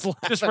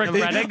 Just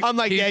regretting. I'm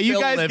like, He's yeah, you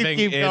still guys can living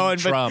keep in going,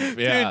 Trump,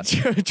 but yeah.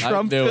 dude,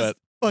 Trump I knew just it.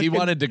 He fucking-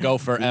 wanted to go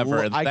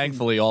forever, and I can-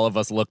 thankfully, all of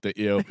us looked at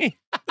you.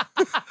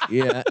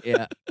 Yeah,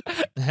 yeah.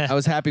 I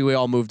was happy we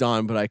all moved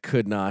on, but I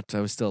could not.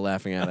 I was still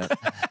laughing at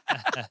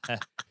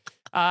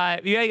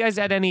it. You guys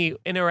had any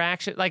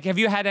interaction? Like, have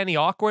you had any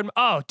awkward?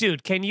 Oh,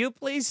 dude, can you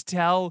please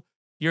tell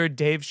your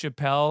Dave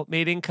Chappelle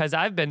meeting? Because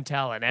I've been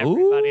telling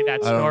everybody that I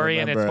don't story,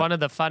 and it's remember it. one of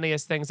the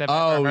funniest things I've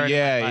Oh ever heard. in my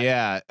yeah, life.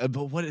 yeah.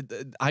 But what?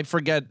 I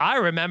forget. I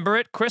remember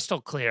it crystal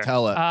clear.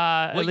 Tell it.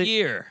 What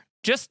year?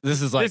 Just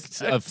This is like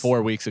this-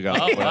 4 weeks ago. Oh,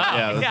 wow.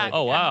 Yeah, it was Yeah. like-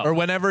 Oh, wow. or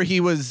whenever he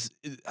was,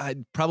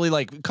 probably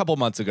like a couple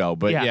months ago.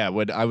 But Yeah. yeah,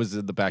 when I was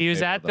in the back. he was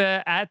table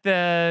at with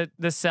him.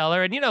 the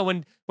cellar, and you know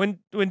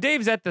when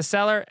Dave's at the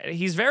cellar,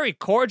 he's very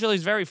cordial,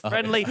 he's very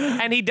friendly,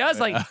 and he does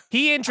like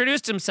he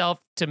introduced himself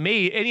to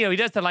me, and you know he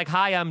does the like,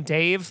 "Hi, I'm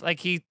Dave,"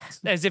 like he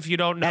as if you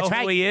don't know That's who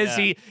right. he is.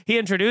 Yeah. He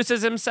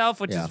introduces himself,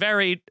 which Yeah. is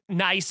very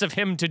nice of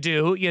him to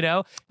do. You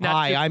know, Not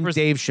Hi, to I'm pres-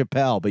 Dave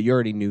Chappelle, but you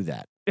already knew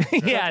that.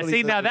 yeah, what he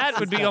see said. now that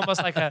would be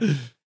almost like a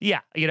yeah,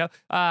 you know.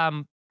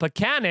 But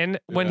Cannon,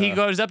 when he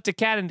goes up to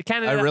Cannon,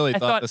 I really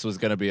thought this was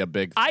going to be a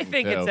big thing, I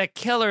think too. it's a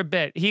killer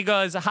bit. He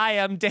goes, "Hi,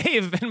 I'm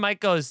Dave," and Mike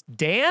goes,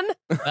 "Dan?"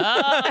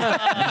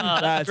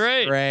 That's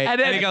great. And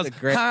then And he goes,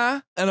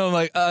 huh? And I'm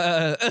like,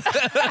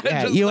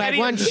 Yeah, you had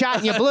one shot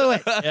and you blew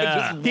it.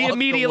 Yeah. He walked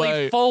immediately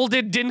away.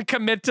 folded, didn't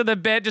commit to the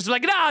bit, just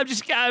like, "No, I'm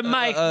just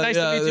Mike. Nice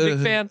to meet you,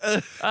 big fan."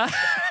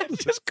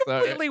 Just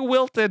completely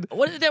wilted.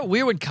 Wasn't that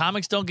weird when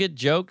comics don't get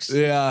jokes?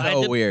 Yeah. I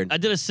So did, weird. I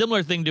did a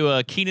similar thing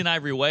to Keenan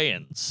Ivory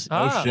Wayans.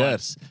 Oh,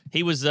 shit.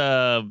 He was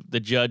the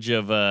judge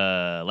of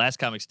Last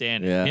Comic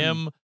Stand. Yeah.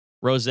 Him,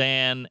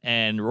 Roseanne,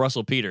 and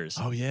Russell Peters.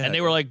 Oh, yeah. And they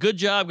were like, good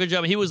job, good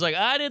job. And he was like,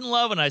 I didn't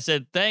love it. And I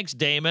said, thanks,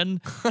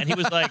 Damon. And he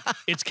was like,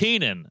 it's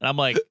Keenan. And I'm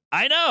like,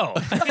 I know.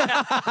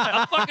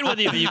 I'm fucking with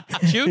you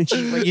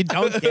chooch. But you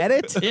don't get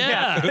it?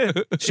 Yeah.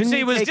 Shouldn't he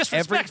you was take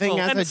disrespectful everything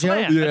as and a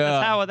joke? slam.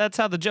 Yeah. That's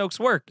how the jokes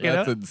work. You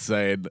That's know?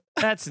 insane.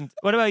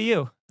 What about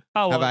you?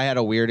 Oh, Have well, I had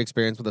a weird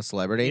experience with a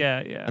celebrity?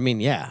 yeah. I mean,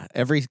 yeah.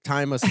 Every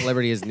time a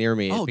celebrity is near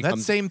me, it Oh, that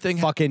becomes same thing.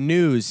 fucking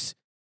news.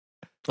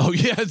 Oh,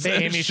 yeah. It's The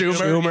Amy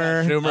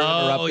Schumer. Schumer.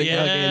 Oh, interrupting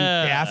him.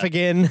 yeah.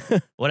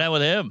 Gaffigan. What happened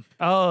with him?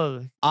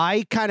 Oh,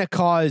 I kind of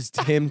caused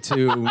him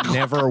to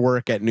never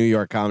work at New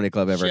York Comedy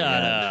Club ever Shut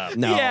again. up.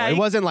 No, Yeah, it he-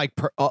 wasn't like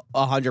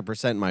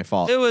 100% my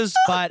fault. it was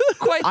But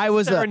quite I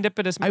was a-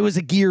 serendipitous. I was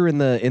a gear in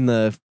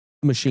the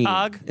machine.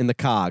 Cog? In the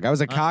cog. I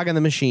was a cog in the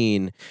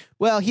machine.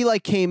 Well, he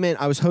like came in.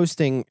 I was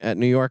hosting at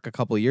New York a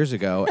couple of years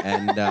ago,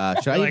 and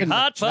should I Like even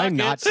Hot should I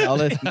not Pockets. tell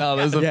this? No,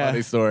 this is a Yeah.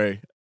 funny story.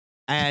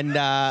 And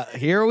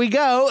here we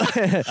go.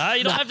 You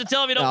don't have to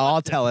tell me. No,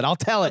 I'll tell it. I'll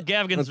tell it.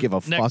 Gaffigan's Don't give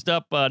a next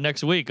fuck. up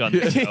next week on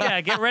this show. yeah,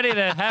 get ready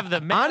to have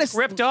the mask Honest-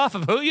 ripped off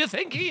of who you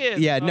think he is.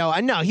 Yeah, no,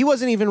 he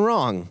wasn't even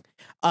wrong.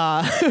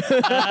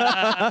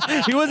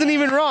 He wasn't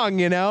even wrong,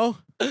 you know?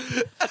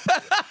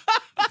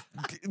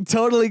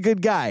 Totally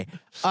good guy.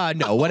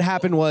 No, what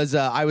happened was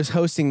I was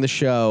hosting the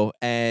show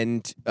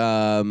and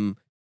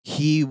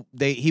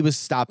he was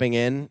stopping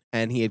in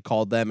and he had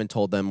called them and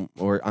told them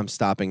or I'm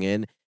stopping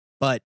in.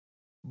 But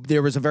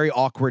there was a very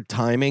awkward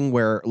timing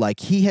where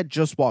like he had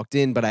just walked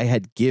in, but I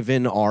had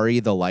given Ari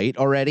the light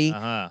already.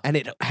 Uh-huh. And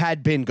it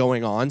had been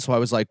going on. So I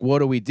was like, what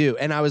do we do?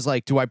 And I was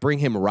like, do I bring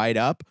him right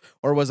up?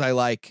 Or was I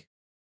like,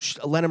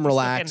 let him getting his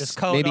relax.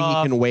 coat Maybe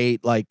off. he can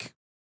wait like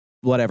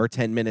whatever,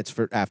 10 minutes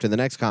for after the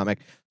next comic.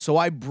 So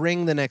I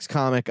bring the next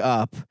comic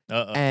up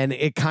Uh-oh. and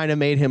it kind of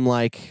made him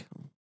like,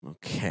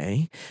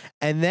 okay.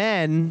 And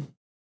then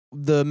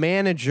the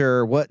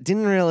manager,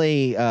 didn't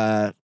really,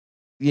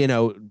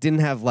 didn't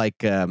have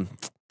like,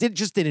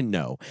 just didn't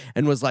know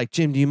and was like,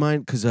 Jim, do you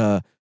mind?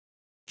 Because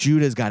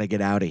Judah's got to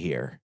get out of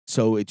here.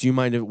 So do you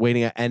mind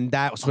waiting? And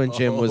that's when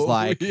Jim was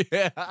like,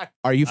 yeah.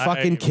 are you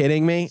fucking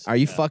kidding me? Are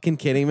you fucking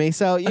kidding me?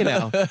 So,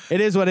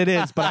 it is what it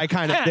is, but I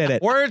kind of did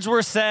it. Words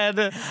were said.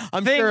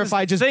 I'm sure if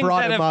I just things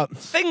brought that him have- up.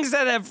 Things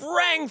that have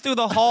rang through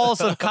the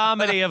halls of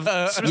comedy of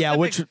specific, Yeah,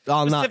 which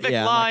I'll not, specific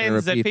yeah, I'm not gonna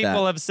lines that repeat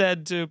people that. have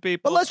said to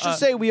people. But let's just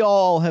say we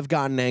all have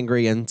gotten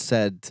angry and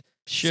said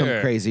some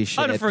Sure. crazy shit.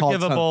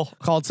 Unforgivable.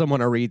 Called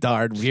someone a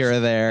retard here or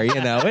there. It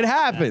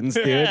happens,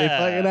 dude. It Yeah.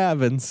 fucking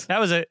happens.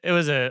 it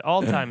was an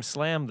all-time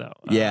slam though.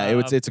 Yeah,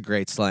 it's a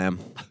great slam,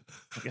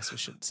 I guess we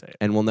shouldn't say it.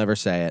 and we'll never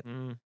say it.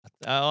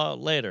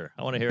 Later.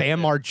 I want to hear Bam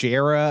it.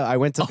 Margera. I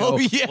went to go. Oh,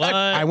 yeah. What?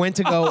 I went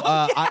to go.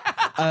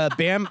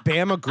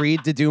 Bam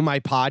agreed to do my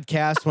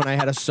podcast when I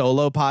had a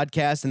solo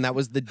podcast, and that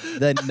was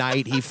the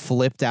night he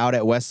flipped out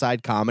at West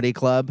Side Comedy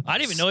Club. I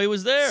didn't even know he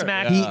was there.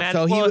 Smack. He,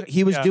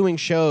 he was Yeah. doing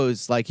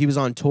shows, like he was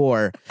on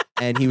tour,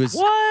 and he was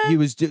What?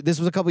 this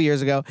was a couple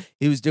years ago.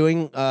 He was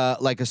doing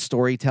like a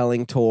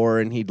storytelling tour,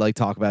 and he'd like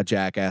talk about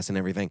Jackass and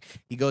everything.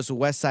 He goes to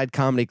West Side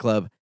Comedy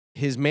Club.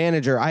 His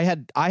manager, I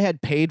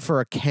had paid for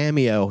a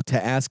cameo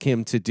to ask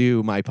him to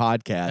do my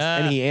podcast,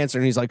 and he answered.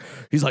 And he's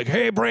like,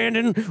 "Hey,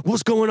 Brandon,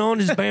 what's going on?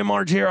 This is Bam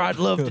Margera. I'd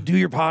love to do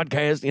your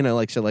podcast,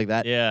 like shit like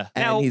that." Yeah.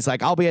 And Now- he's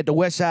like, "I'll be at the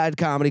West Side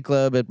Comedy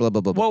Club at blah blah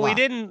blah." What blah. we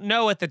didn't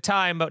know at the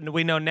time, but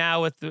we know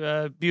now with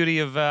the beauty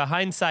of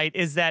hindsight,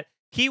 is that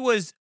he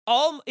was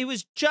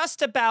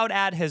just about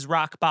at his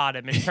rock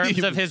bottom in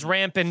terms of his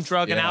rampant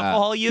drug and Yeah.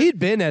 alcohol use. He'd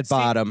been at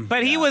bottom,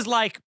 But he was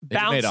like made a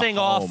bouncing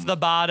off home. the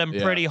bottom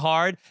Yeah. pretty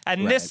hard.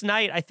 And Right. this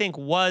night, I think,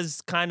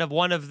 was kind of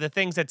one of the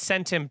things that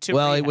sent him to.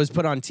 Well, it rehab. was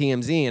put on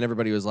TMZ, and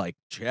everybody was like,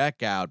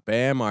 "Check out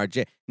Bam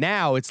Margera."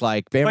 Now it's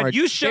like Bam But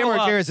you show Bam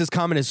up- Margera is as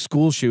common as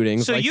school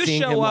shootings. So like you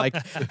seeing show him up-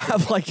 like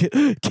have like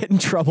get in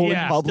trouble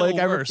Yeah, in public.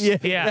 still worse. Yeah.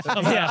 Yeah,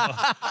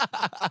 yeah.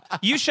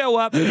 You show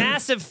up,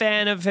 massive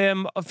fan of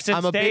him since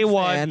I'm a day big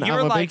one. fan. You're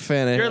I'm a like, big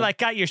fan of You're him. like,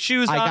 got your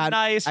shoes I on got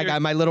nice. I you're-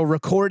 got my little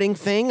recording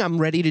thing. I'm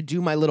ready to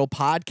do my little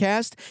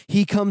podcast.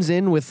 He comes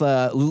in with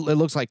it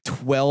looks like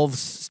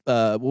 12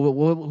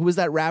 who was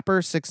that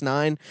rapper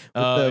 6ix9ine with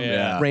Oh, the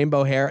yeah.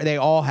 rainbow hair. They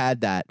all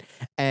had that.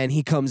 And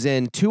he comes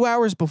in 2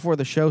 hours before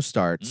the show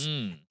starts.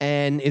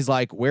 and is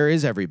like, where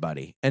is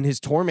everybody? And his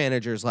tour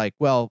manager's like,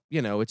 well,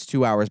 you know, it's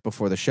 2 hours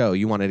before the show.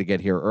 You wanted to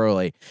get here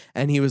early.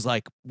 And he was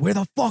like, where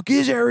the fuck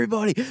is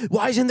everybody?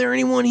 Why isn't there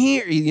anyone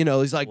here? You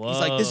know, he's like,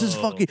 this is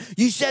fucking,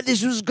 you said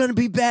this was going to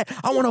be bad.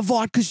 I want a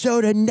vodka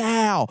soda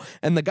now.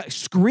 And the guy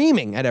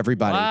screaming at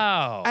everybody.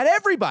 Wow. At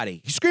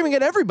everybody. He's screaming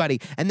at everybody.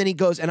 And then he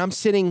goes, and I'm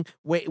sitting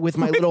with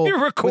my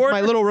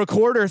little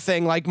recorder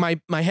thing, like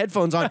my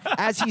headphones on.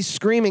 As he's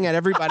screaming at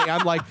everybody,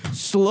 I'm like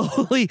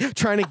slowly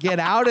trying to get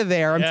out of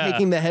there. I'm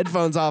taking the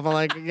headphones off. I'm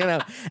like, you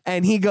know,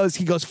 and he goes,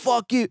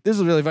 fuck you. This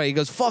is really funny. He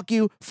goes, fuck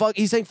you, fuck.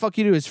 He's saying fuck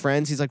you to his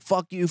friends. He's like,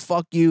 fuck you,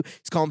 fuck you.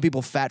 He's calling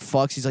people fat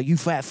fucks. He's like, you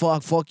fat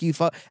fuck you,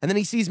 fuck. And then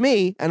he sees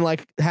me and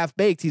like half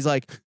baked. He's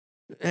like,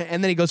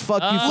 and then he goes,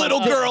 fuck you,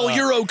 little girl,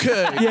 you're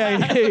okay.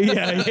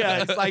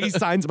 yeah. It's like he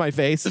signs my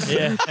face.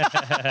 Yeah.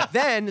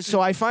 Then, so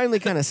I finally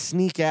kind of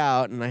sneak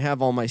out and I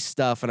have all my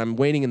stuff and I'm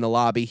waiting in the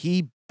lobby.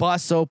 He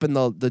busts open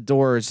the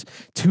doors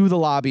to the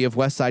lobby of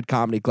West Side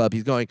Comedy Club.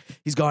 He's going,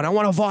 I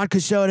want a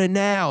vodka soda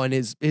now. And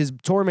his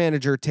tour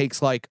manager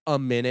takes like a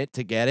minute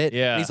to get it.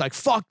 Yeah. And he's like,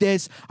 fuck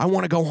this. I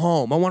want to go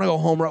home.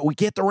 We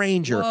get the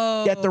Ranger.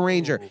 Whoa. Get the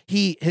Ranger.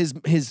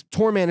 His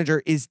tour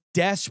manager is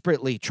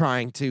desperately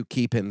trying to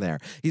keep him there.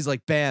 He's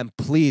like, Bam,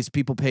 please,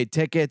 people paid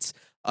tickets.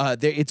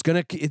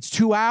 It's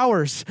 2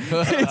 hours.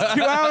 It's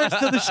 2 hours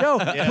to the show.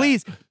 Yeah.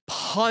 Please.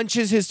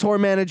 Punches his tour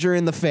manager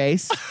in the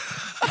face.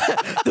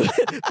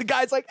 The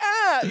guy's like,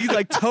 he's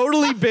like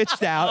totally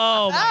bitched out.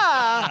 Oh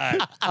my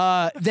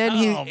God. Then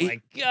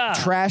he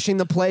trashing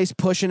the place,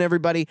 pushing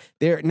everybody.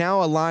 There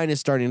now a line is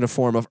starting to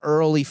form of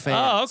early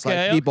fans. Oh,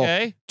 okay, like people.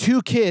 okay.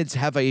 2 kids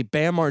have a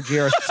Bam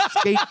Margera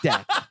skate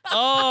deck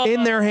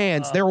in their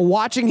hands. They're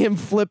watching him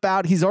flip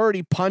out. He's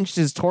already punched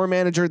his tour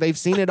manager. They've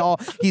seen it all.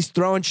 He's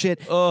throwing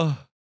shit.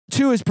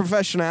 To his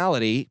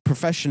professionality,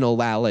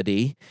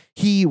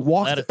 he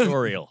walked.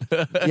 Editorial.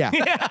 Yeah.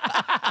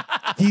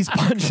 He's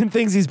punching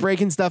things. He's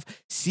breaking stuff.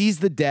 Sees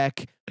the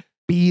deck,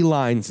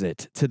 beelines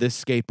it to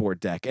this skateboard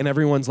deck, and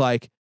everyone's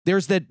like,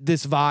 "There's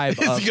this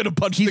vibe. Is he gonna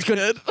punch the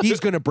kid? He's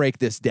gonna break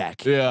this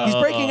deck. Yeah. He's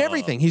breaking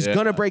everything. He's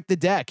gonna break the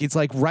deck. It's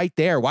like right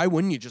there. Why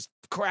wouldn't you just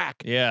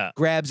crack? Yeah.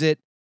 Grabs it.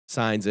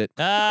 Signs it,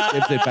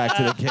 gives it back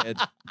to the kid,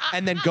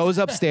 and then goes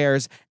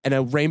upstairs. And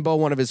a rainbow,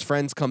 one of his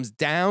friends, comes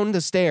down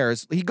the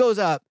stairs. He goes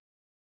up.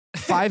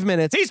 5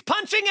 minutes. He's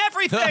punching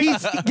everything.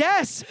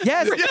 Yes.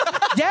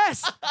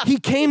 He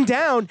came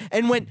down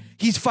and went.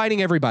 He's fighting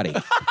everybody.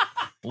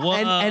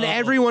 And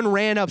everyone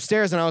ran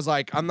upstairs, and I was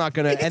like, I'm not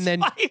gonna. And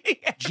then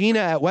Gina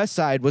at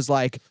Westside was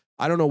like,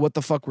 I don't know what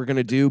the fuck we're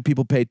gonna do.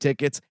 People paid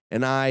tickets,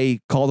 and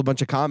I called a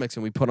bunch of comics,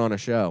 and we put on a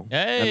show.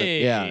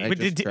 Hey, yeah. But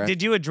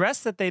did you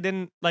address that they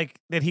didn't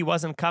that he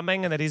wasn't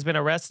coming and that he's been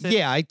arrested?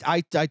 Yeah, I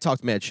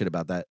talked mad shit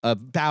about that,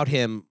 about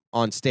him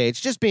on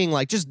stage, just being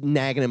like, just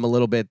nagging him a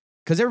little bit.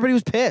 Because everybody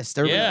was pissed.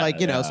 Everybody was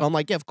like, you know, so I'm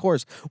like, yeah, of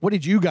course. What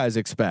did you guys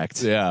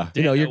expect? Yeah.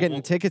 You know, you're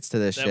getting tickets to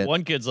this that shit.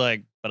 One kid's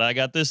like, but I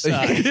got this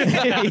side.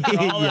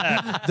 All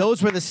that.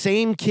 Those were the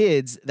same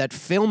kids that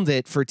filmed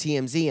it for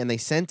TMZ and they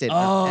sent it. Oh,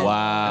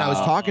 wow. And I was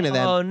talking to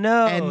them. Oh,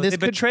 no. And They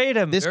betrayed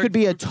him. This could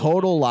be a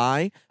total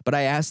lie, but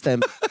I asked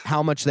them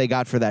how much they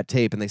got for that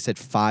tape, and they said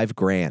 $5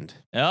 grand.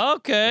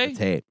 Okay. For the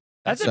tape.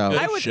 That's So-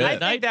 I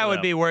think that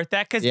would be worth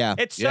that because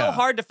it's so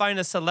hard to find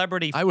a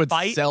celebrity I would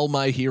fight. sell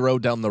my hero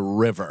down the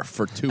river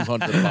for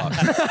 $200.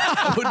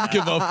 I wouldn't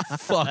give a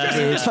fuck,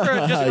 dude. Just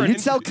for You'd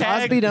sell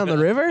tag. Cosby down the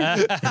river?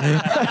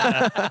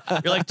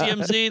 You're like,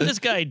 TMZ, this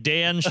guy,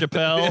 Dan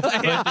Chappelle.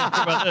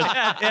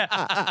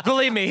 Yeah.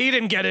 Believe me, he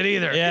didn't get it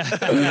either. Yeah.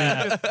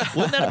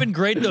 Wouldn't that have been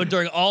great, though,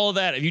 during all of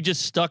that, if you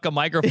just stuck a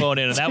microphone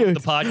in and that was the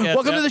podcast?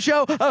 Welcome to the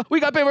show.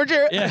 We got Bam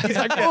Margera. Yeah. He's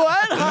like,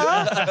 what?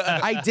 Huh?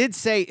 I did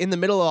say in the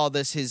middle of all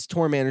this, his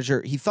tour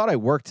manager, he thought I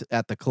worked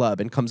at the club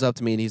and comes up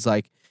to me and he's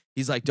like,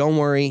 don't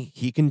worry,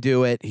 he can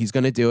do it. He's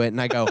going to do it. And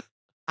I go,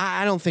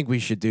 I don't think we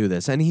should do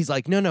this. And he's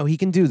like, no, he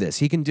can do this.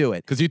 He can do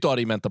it. Because you thought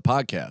he meant the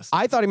podcast.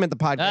 I thought he meant the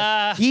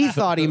podcast. He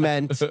thought he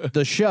meant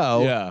the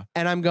show. Yeah.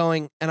 And I'm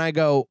going, and I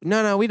go,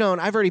 no, we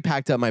don't. I've already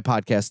packed up my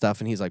podcast stuff.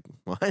 And he's like,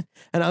 what?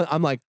 And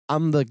I'm like,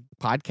 I'm the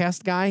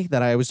podcast guy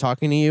that I was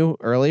talking to you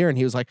earlier. And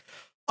he was like,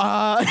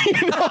 all right,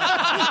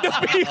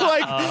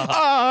 I'm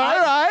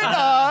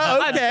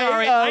okay.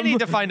 sorry. I need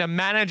to find a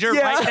manager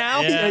right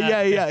now.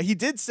 Yeah. He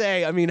did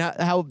say, I mean,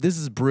 how this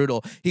is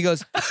brutal. He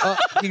goes,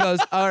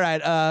 all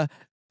right,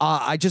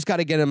 I just got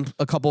to get him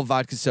a couple of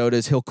vodka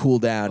sodas. He'll cool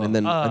down, and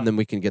then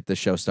we can get the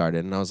show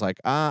started. And I was like,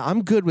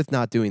 I'm good with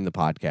not doing the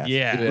podcast.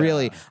 Yeah.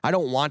 Really, I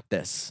don't want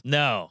this.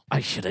 No.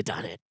 I should have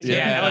done it.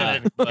 Yeah,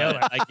 but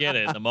I get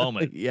it in the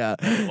moment. Yeah.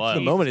 Wow.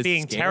 The moment is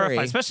being scary.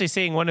 terrified, especially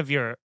seeing one of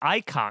your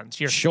icons,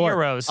 your Sure.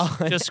 heroes.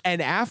 Just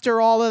And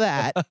after all of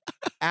that,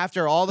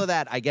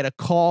 I get a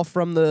call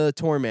from the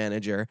tour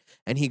manager,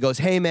 and he goes,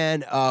 "Hey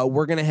man,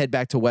 we're gonna head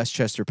back to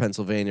Westchester,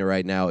 Pennsylvania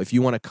right now. If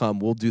you want to come,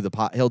 he'll do the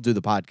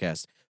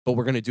podcast, but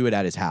we're gonna do it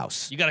at his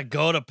house." You got to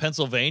go to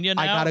Pennsylvania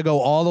now? I gotta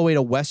go all the way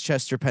to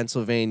Westchester,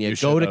 Pennsylvania. You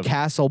Go to should've.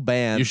 Castle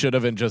Band. You should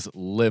have just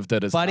lived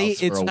at his Buddy, house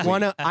for it's a week.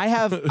 one of I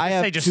have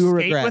say just two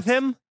skate regrets. with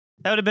him.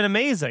 That would have been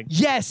amazing.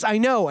 Yes, I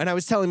know. And I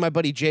was telling my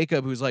buddy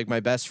Jacob, who's like my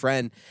best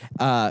friend,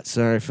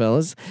 sorry,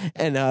 fellas.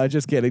 And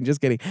just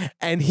kidding.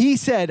 And he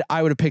said,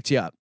 I would have picked you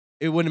up.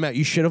 It wouldn't matter.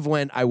 You should have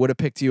went. I would have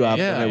picked you up.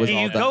 Yeah. And it was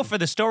all You done. go for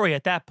the story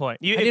at that point.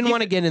 I didn't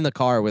want to get in the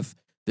car with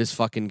this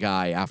fucking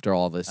guy after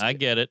all this. I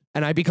get it.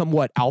 And I become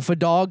what? Alpha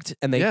dogged?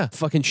 And they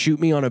fucking shoot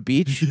me on a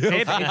beach?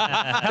 Maybe.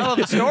 Hell of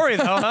a story,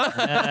 though,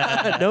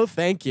 huh? No,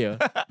 thank you.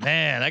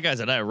 Man, that guy's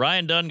a nice.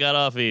 Ryan Dunn got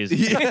off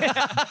easy.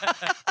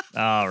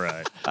 All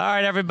right. All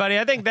right, everybody.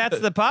 I think that's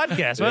the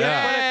podcast.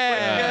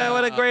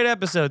 What a great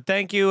episode.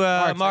 Thank you,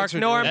 Mark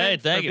Norman. Hey,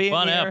 thank for you. being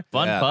Fun here.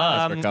 Fun Yeah,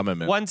 pod. thanks for coming,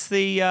 man. Once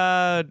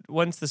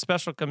the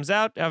special comes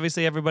out,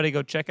 obviously everybody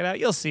go check it out.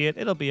 You'll see it.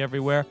 It'll be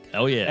everywhere.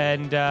 Oh, yeah.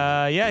 And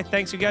yeah,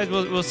 thanks you guys.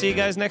 We'll see you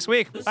guys next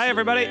week. Bye,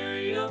 everybody.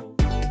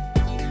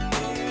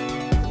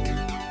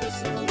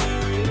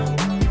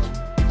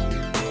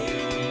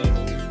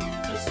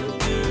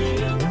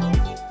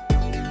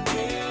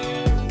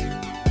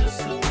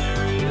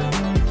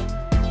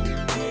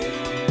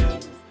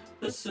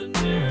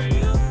 Scenario.